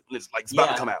out recently. It's like it's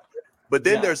about to come out. But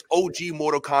then there's OG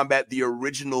Mortal Kombat, the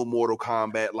original Mortal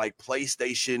Kombat, like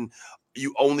PlayStation.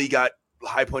 You only got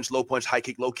high punch, low punch, high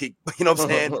kick, low kick. You know what I'm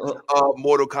saying?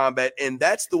 Mortal Kombat, and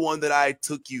that's the one that I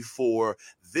took you for.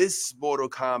 This Mortal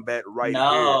Kombat here.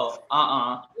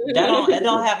 It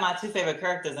don't have my 2 favorite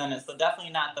characters in it, so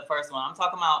definitely not the first one. I'm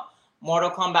talking about Mortal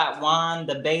Kombat 1,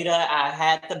 the beta. I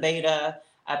had the beta.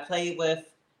 I played with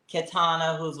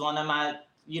Kitana, who's one of my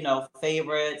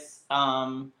favorites.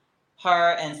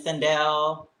 Her and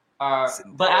Sindel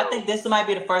but I think this might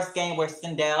be the first game where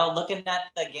Sindel, looking at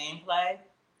the gameplay,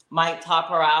 might top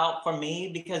her out for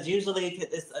me, because usually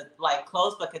it's like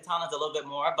close, but Katana's a little bit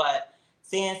more. But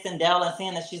seeing Sindel and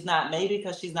seeing that she's not, maybe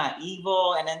because she's not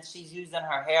evil, and then she's using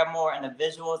her hair more in the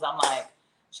visuals, I'm like,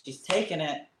 she's taking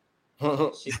it.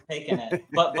 She's taking it.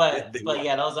 But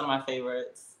yeah, those are my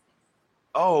favorites.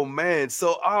 Oh man,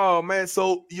 so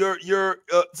you're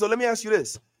so let me ask you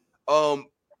this.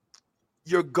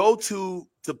 Your go-to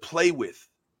to play with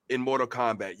in Mortal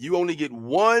Kombat, you only get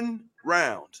 1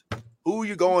 round. Who are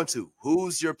you going to?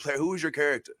 Who's your player? Who's your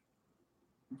character?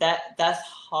 That's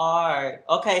hard.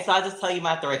 Okay, so I'll just tell you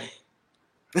my 3.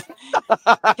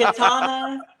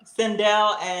 Kitana,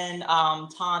 Sindel, and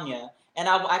Tanya. And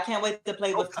I can't wait to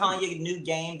play with Tanya. New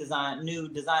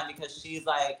design, because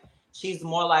she's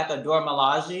more like a Dora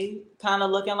Milaje kind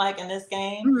of looking like in this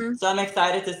game. Mm-hmm. So I'm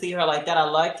excited to see her like that. I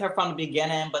liked her from the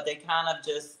beginning, but they kind of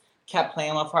just kept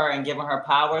playing with her and giving her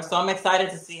power. So I'm excited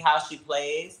to see how she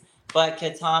plays. But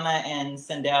Kitana and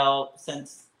Sindel,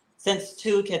 since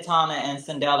 2, Kitana and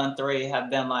Sindel and 3 have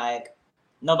been like,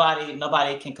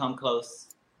 nobody can come close.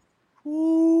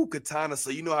 Ooh, Katana, so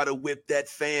you know how to whip that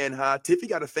fan, huh? Tiffy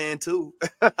got a fan too.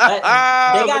 They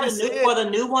got for the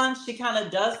new one, she kind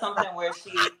of does something where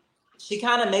she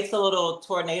kind of makes a little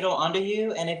tornado under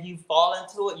you, and if you fall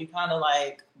into it, you kind of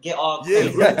like get all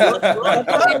crazy. That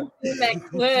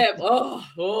clip.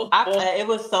 It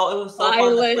was so fun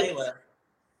to play with.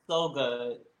 So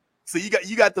good. So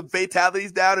you got the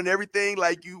fatalities down and everything.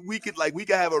 Like we could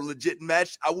have a legit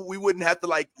match. We wouldn't have to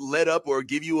like let up or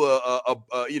give you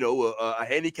a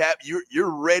handicap.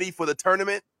 You're ready for the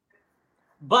tournament.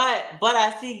 But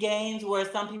I see games where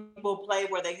some people play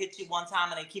where they hit you one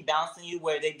time and they keep bouncing you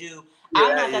where they do.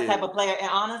 I'm not that type of player. And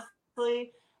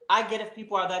honestly, I get if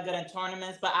people are that good in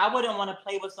tournaments, but I wouldn't want to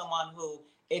play with someone who,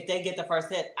 if they get the first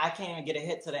hit, I can't even get a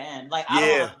hit to the end. Like I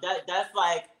don't want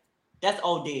that. That's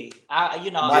OD.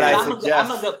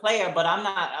 I'm a good player, but I'm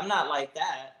not like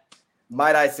that.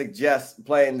 Might I suggest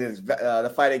playing this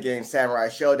the fighting game Samurai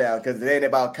Showdown, because it ain't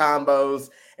about combos,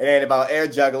 it ain't about air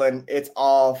juggling, it's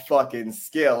all fucking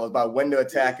skill. It's about when to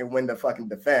attack and when to fucking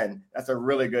defend. That's a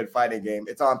really good fighting game.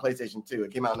 It's on PlayStation 2.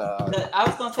 It came out in I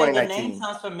was gonna say the name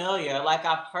sounds familiar, like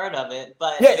I've heard of it,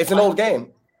 but yeah, it's an old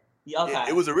game. Okay.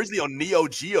 It was originally on Neo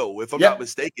Geo, if I'm not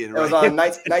mistaken. It was on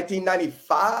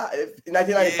 1995.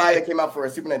 1995, it came out for a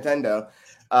Super Nintendo.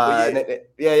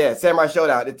 Samurai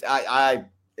Showdown.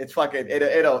 It's fucking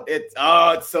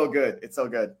it's so good. It's so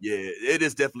good. Yeah, it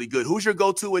is definitely good. Who's your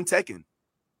go-to in Tekken?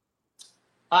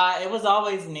 It was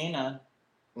always Nina.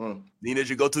 Nina's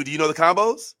your go-to. Do you know the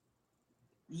combos?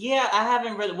 Yeah, I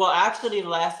haven't really. Well, actually, the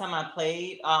last time I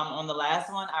played on the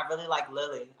last one, I really liked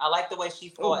Lily. I like the way she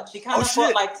fought. She kind of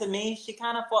fought like, to me, she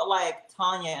kind of fought like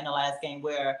Tanya in the last game,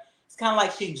 where it's kind of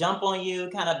like she jump on you,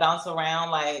 kind of bounce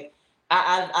around. Like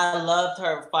I loved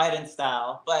her fighting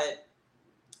style, but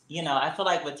you know, I feel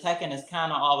like with Tekken, it's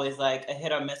kind of always like a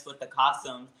hit or miss with the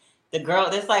costumes. The girl,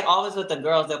 it's like always with the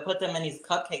girls, they'll put them in these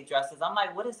cupcake dresses. I'm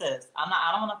like, what is this?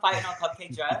 I don't want to fight in a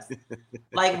cupcake dress.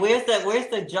 Like, where's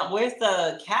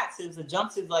the cat suits, the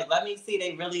jumpsuits? Like, let me see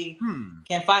they really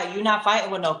can fight. You're not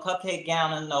fighting with no cupcake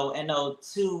gown and no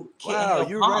two kitten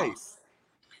heel pumps.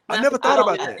 Right. I never thought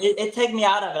about that. It take me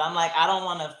out of it. I'm like, I don't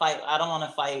want to fight. I don't want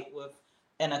to fight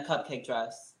in a cupcake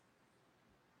dress.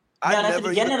 At the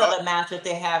beginning of the match, if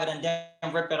they have it and then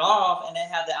rip it off and then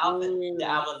have the outfit,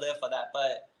 I would live for that.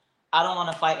 But I don't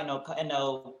want to fight in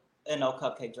no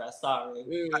cupcake dress. Sorry.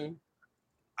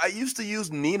 I used to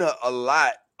use Nina a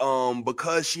lot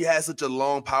because she has such a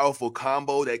long, powerful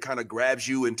combo that kind of grabs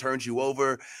you and turns you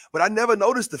over. But I never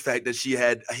noticed the fact that she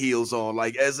had heels on.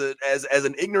 Like as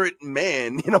an ignorant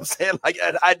man, you know what I'm saying? Like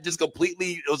I just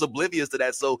completely was oblivious to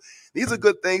that. So these are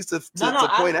good things to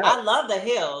point out. I love the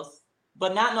heels.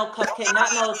 But not no cupcake,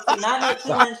 not no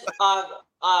 2-inch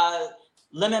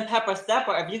lemon pepper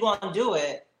stepper. If you're gonna do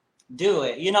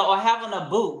it, you know, or having a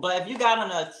boot. But if you got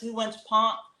on a 2-inch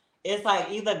pump, it's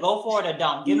like either go for it or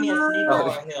don't. Give me a sneaker or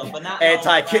a heel, but not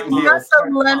anti-kitten heels. Not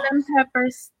some lemon pepper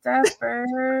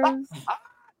steppers.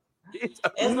 It's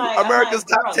like America's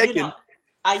top Tekken. You know,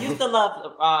 I used to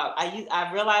love.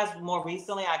 I realized more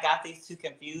recently I got these two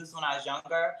confused when I was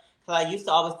younger. I used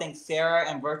to always think Sarah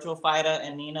and Virtual Fighter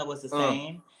and Nina was the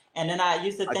same. And then I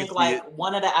used to think like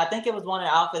I think it was one of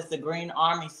the outfits, the green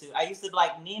army suit. I used to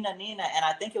like Nina, and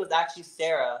I think it was actually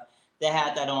Sarah that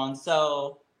had that on.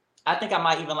 So I think I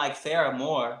might even like Sarah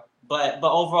more. But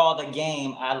overall, the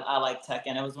game, I like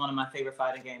Tekken. It was one of my favorite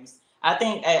fighting games. I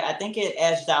think it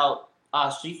edged out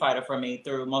Street Fighter for me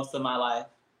through most of my life.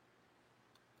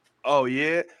 Oh,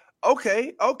 yeah.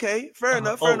 Okay. Fair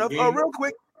enough. Real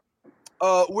quick.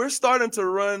 We're starting to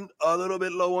run a little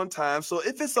bit low on time, so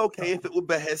if it's okay, if it would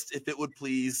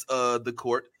please the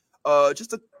court,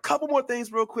 just a couple more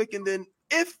things real quick, and then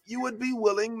if you would be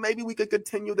willing, maybe we could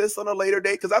continue this on a later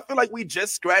date, because I feel like we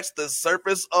just scratched the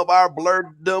surface of our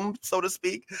blerdom, so to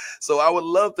speak. So I would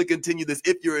love to continue this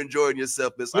if you're enjoying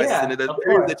yourself, Miss Isis, and it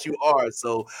appears that you are.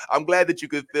 So I'm glad that you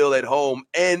could feel at home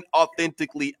and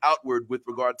authentically outward with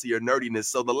regard to your nerdiness.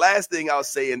 So the last thing I'll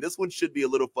say, and this one should be a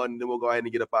little fun, and then we'll go ahead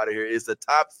and get up out of here, is the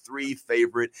top 3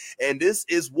 favorite. And this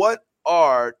is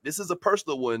a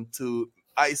personal one to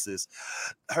Isis.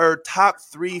 Her top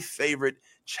 3 favorite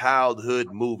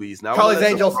childhood movies. Now, Charlie's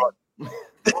Angels.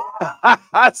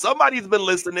 Somebody's been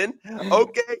listening.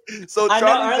 Okay, so I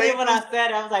Charlie's know earlier Angels. when I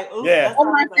said, I was like, "Ooh, yeah." Oh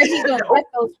my God, he's gonna get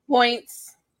those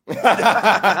points.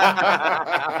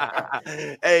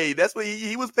 Hey, that's what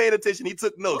he was paying attention. He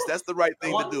took notes. That's the right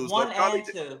thing to do. So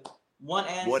One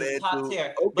and two, top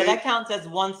tier. Okay. But that counts as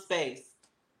one space.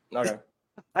 Okay.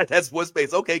 That's one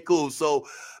space. Okay, cool. So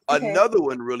another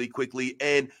one really quickly,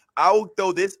 and I'll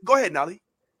throw this. Go ahead, Nolly.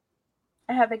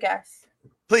 I have a guess.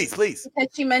 Please. Because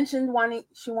she mentioned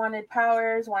she wanted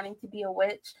powers, wanting to be a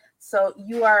witch. So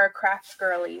you are a craft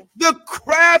girly. The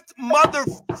craft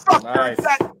motherfucker. Nice.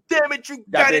 God damn it, you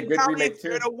got it. Good If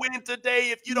you're gonna win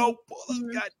today, if you don't pull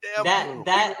it, goddamn.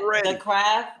 The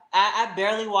craft. I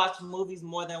barely watch movies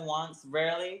more than once.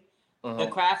 Rarely. The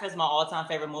Craft is my all-time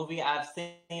favorite movie. I've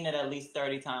seen it at least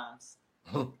 30 times.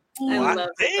 I love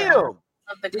damn.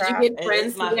 Did you get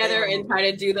friends together and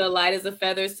try to do the light as a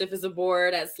feather, stiff as a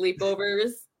board at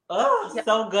sleepovers? Oh,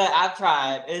 so good. I've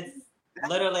tried. It's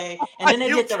literally, and then they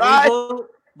did the reboot,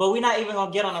 but we're not even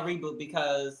gonna get on a reboot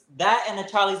because that and the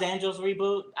Charlie's Angels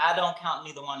reboot, I don't count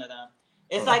neither one of them.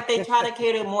 It's like they try to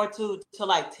cater more to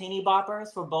like teeny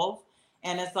boppers for both,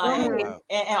 And it's like,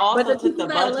 and also took the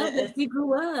budget. We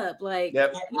grew up like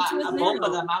both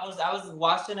of them. I was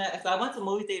watching it. So I went to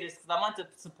movie theaters because I wanted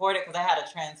to support it because I had a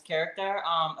trans character,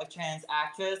 a trans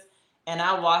actress, and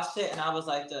I watched it and I was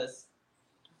like this.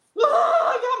 Y'all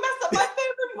messed up my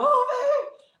favorite movie.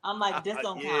 I'm like, this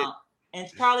don't count. And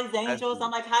Charlie's Angels,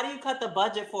 I'm like, how do you cut the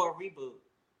budget for a reboot?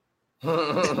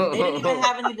 They didn't even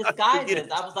have any disguises.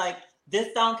 I was like, this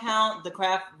don't count. The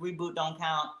Craft reboot don't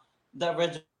count. The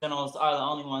originals are the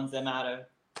only ones that matter.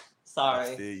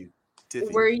 Sorry.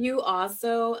 Were you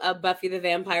also a Buffy the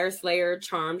Vampire Slayer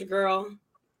charmed girl?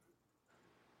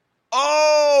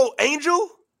 Oh, Angel?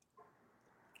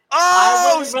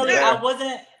 I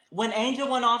wasn't. When Angel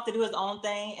went off to do his own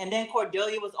thing, and then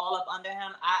Cordelia was all up under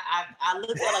him, I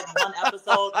looked at like one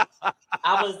episode.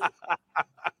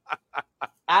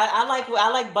 I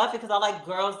like Buffy because I like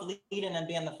girls leading and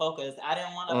being the focus. I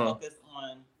didn't want to focus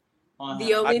on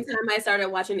the only time I started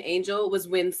watching Angel was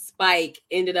when Spike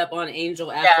ended up on Angel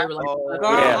after.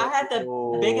 I had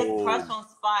the biggest crush on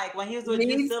Spike when he was with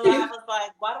Drusilla. I was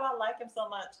like, why do I like him so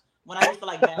much? When I used to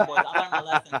like Bad Boys, I learned my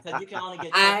lesson because you can only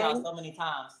get checked out so many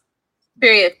times.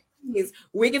 Period.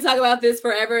 We can talk about this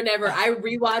forever and ever. I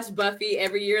rewatch Buffy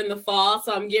every year in the fall,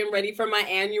 so I'm getting ready for my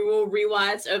annual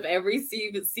rewatch of every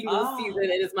single season.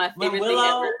 It is my favorite thing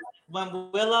ever.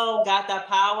 When Willow got that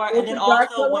power, and then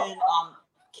also when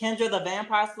Kendra the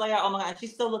Vampire Slayer, oh my god, and she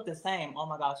still looked the same. Oh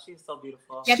my gosh, she's so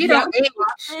beautiful. She don't age.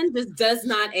 Just does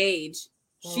not age.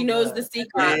 She knows the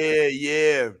secret.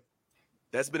 Yeah.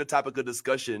 That's been a topic of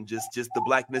discussion, just the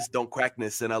blackness don't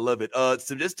crackness, and I love it.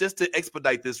 So just to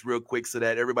expedite this real quick so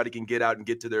that everybody can get out and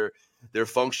get to their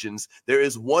functions, there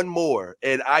is one more,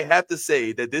 and I have to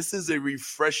say that this is a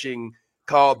refreshing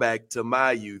callback to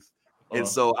my youth, and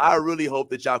so I really hope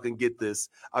that y'all can get this.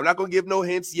 I'm not going to give no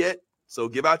hints yet, so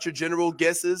give out your general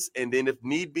guesses, and then if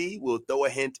need be, we'll throw a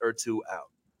hint or two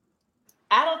out.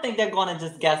 I don't think they're going to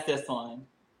just guess this one.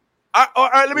 All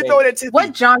right, let me throw it at Tiffy.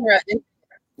 What genre is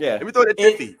Yeah, let me throw it at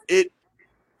Tiffy.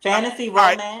 Fantasy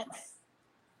romance.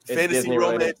 Fantasy Disney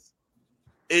romance.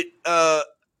 All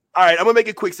right, I'm gonna make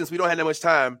it quick since we don't have that much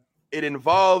time. It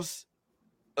involves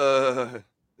you I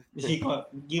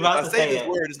say this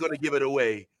word is gonna give it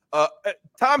away.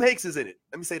 Tom Hanks is in it.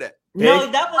 Let me say that. No,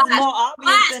 that was more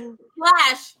obvious than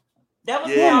Flash. That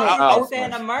was more obvious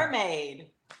than a mermaid.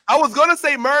 I was gonna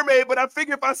say mermaid, but I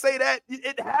figure if I say that,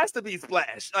 it has to be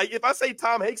Splash. Like if I say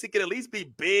Tom Hanks, it can at least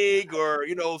be big or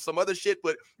some other shit.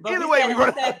 But either way,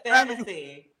 we're gonna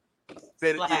fantasy.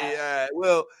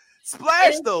 Well,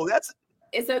 Splash though,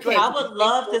 it's okay. I would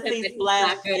love to see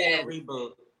Splash in a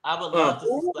reboot. I would love to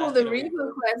see Splash. The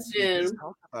reboot question. Let's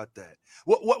talk about that.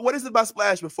 What is it about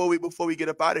Splash before we get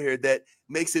up out of here that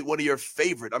makes it one of your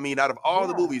favorite? I mean, out of all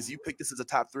the movies, you picked this as a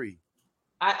top 3.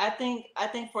 I think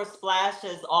for Splash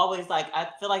is always like, I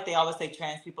feel like they always say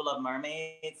trans people love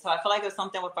mermaids. So I feel like there's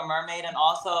something with a mermaid, and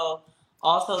also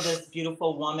this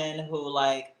beautiful woman who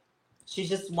like, she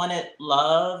just wanted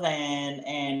love and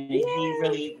he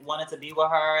really wanted to be with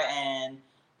her, and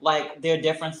like their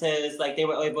differences, like they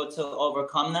were able to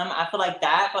overcome them. I feel like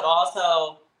that, but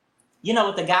also,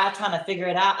 with the guy trying to figure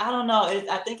it out. I don't know.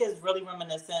 I think it's really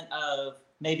reminiscent of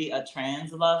maybe a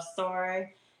trans love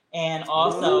story. And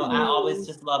also, I always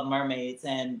just love mermaids,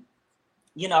 and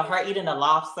her eating a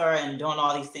lobster and doing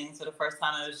all these things for the first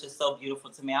time. It was just so beautiful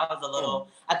to me. I was a little.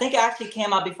 I think it actually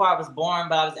came out before I was born,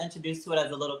 but I was introduced to it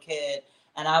as a little kid,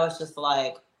 and I was just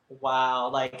like, "Wow!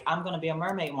 Like I'm gonna be a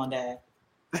mermaid one day."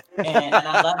 And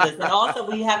I love this. And also,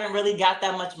 we haven't really got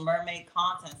that much mermaid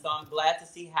content, so I'm glad to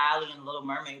see Hallie and Little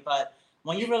Mermaid. But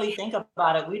when you really think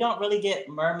about it, we don't really get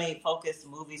mermaid-focused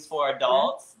movies for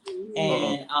adults.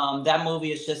 And that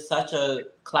movie is just such a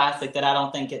classic that I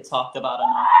don't think it talked about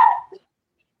enough.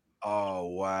 Oh,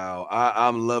 wow.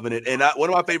 I'm loving it. And one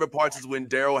of my favorite parts is when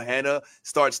Daryl Hannah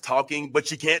starts talking, but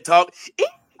she can't talk.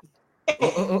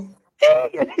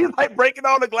 He's like breaking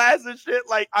all the glass and shit,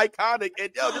 like iconic.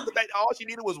 And just the fact all she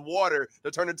needed was water to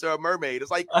turn into a mermaid.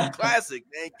 It's like classic,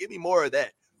 man. Give me more of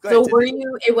that. So were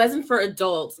you? It wasn't for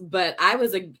adults, but I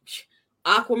was a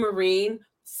Aquamarine.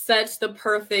 Such the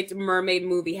perfect mermaid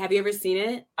movie. Have you ever seen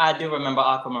it? I do remember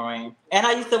Aquamarine, and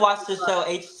I used to watch the show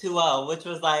H2O, which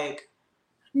was like.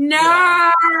 No,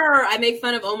 I make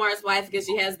fun of Omar's wife because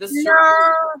she has this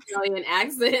Australian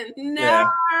accent. No,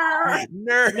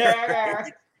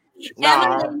 nerd. No.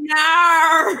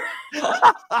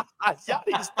 Y'all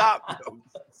need to stop.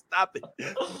 Stop it.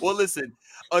 Well, listen.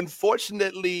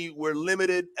 Unfortunately, we're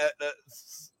limited.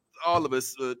 all of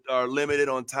us are limited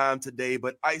on time today,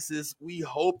 but Isis, we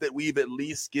hope that we've at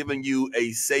least given you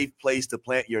a safe place to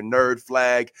plant your nerd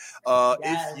flag.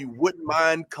 If you wouldn't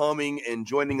mind coming and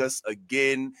joining us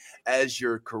again as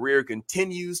your career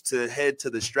continues to head to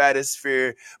the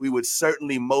stratosphere, we would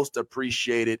certainly most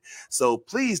appreciate it. So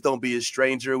please don't be a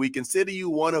stranger. We consider you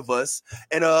one of us.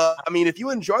 And I mean, if you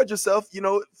enjoyed yourself,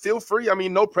 feel free. I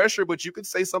mean, no pressure, but you could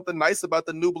say something nice about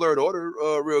the New Blurred Order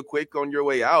real quick on your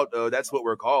way out. That's what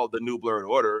we're called, the New Blurred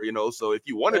Order, So if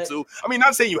you wanted to, I mean,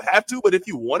 not saying you have to, but if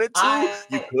you wanted to,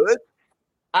 you could.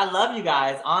 I love you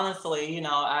guys. Honestly,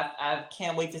 I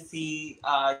can't wait to see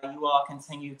you all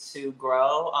continue to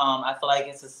grow. I feel like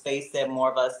it's a space that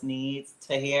more of us needs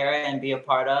to hear and be a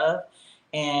part of.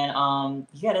 And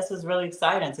this was really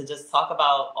exciting to just talk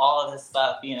about all of this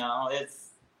stuff.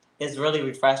 It's really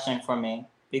refreshing for me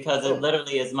because it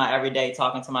literally is my everyday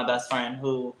talking to my best friend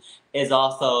who is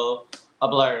also a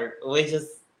blurred. We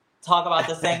just talk about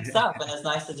the same stuff, and it's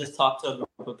nice to just talk to a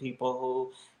group of people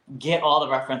who get all the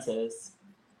references.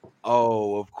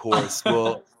 Oh, of course.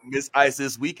 Well, Miss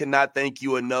Isis, we cannot thank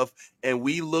you enough, and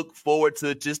we look forward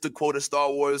to, just to quote a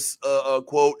Star Wars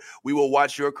quote, we will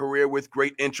watch your career with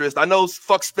great interest. I know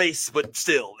fuck space, but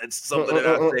still, it's something that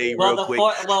I say real quick.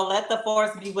 Let the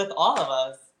Force be with all of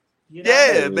us.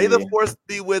 Yeah, may the Force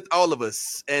be with all of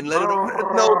us. And let it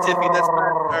know, Tiffy, that's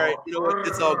fine. All right, you know what?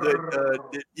 It's all good.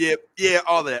 Yeah,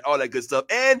 all that good stuff.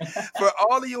 And for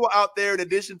all of you out there, in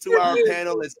addition to our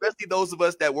panel, especially those of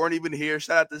us that weren't even here,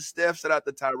 shout out to Steph, shout out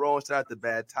to Tyrone, shout out to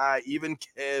Bad Ty, even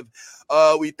Kev.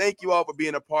 We thank you all for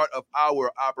being a part of our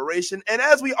operation. And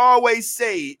as we always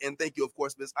say, and thank you, of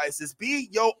course, Miss Isis, be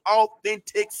your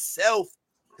authentic self.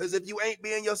 Because if you ain't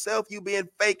being yourself, you being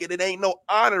fake, and it ain't no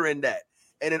honor in that.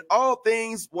 And in all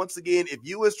things, once again, if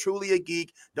you is truly a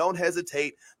geek, don't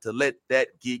hesitate to let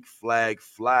that geek flag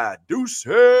fly. Deuce.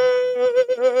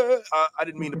 I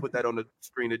didn't mean to put that on the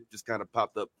screen. It just kind of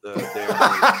popped up there.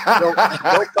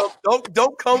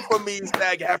 Don't come for me,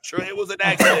 Stag After. It was an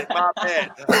accident. My bad.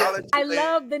 I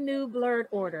love the New Blurred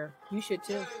Order. You should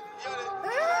too.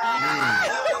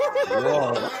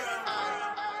 Whoa.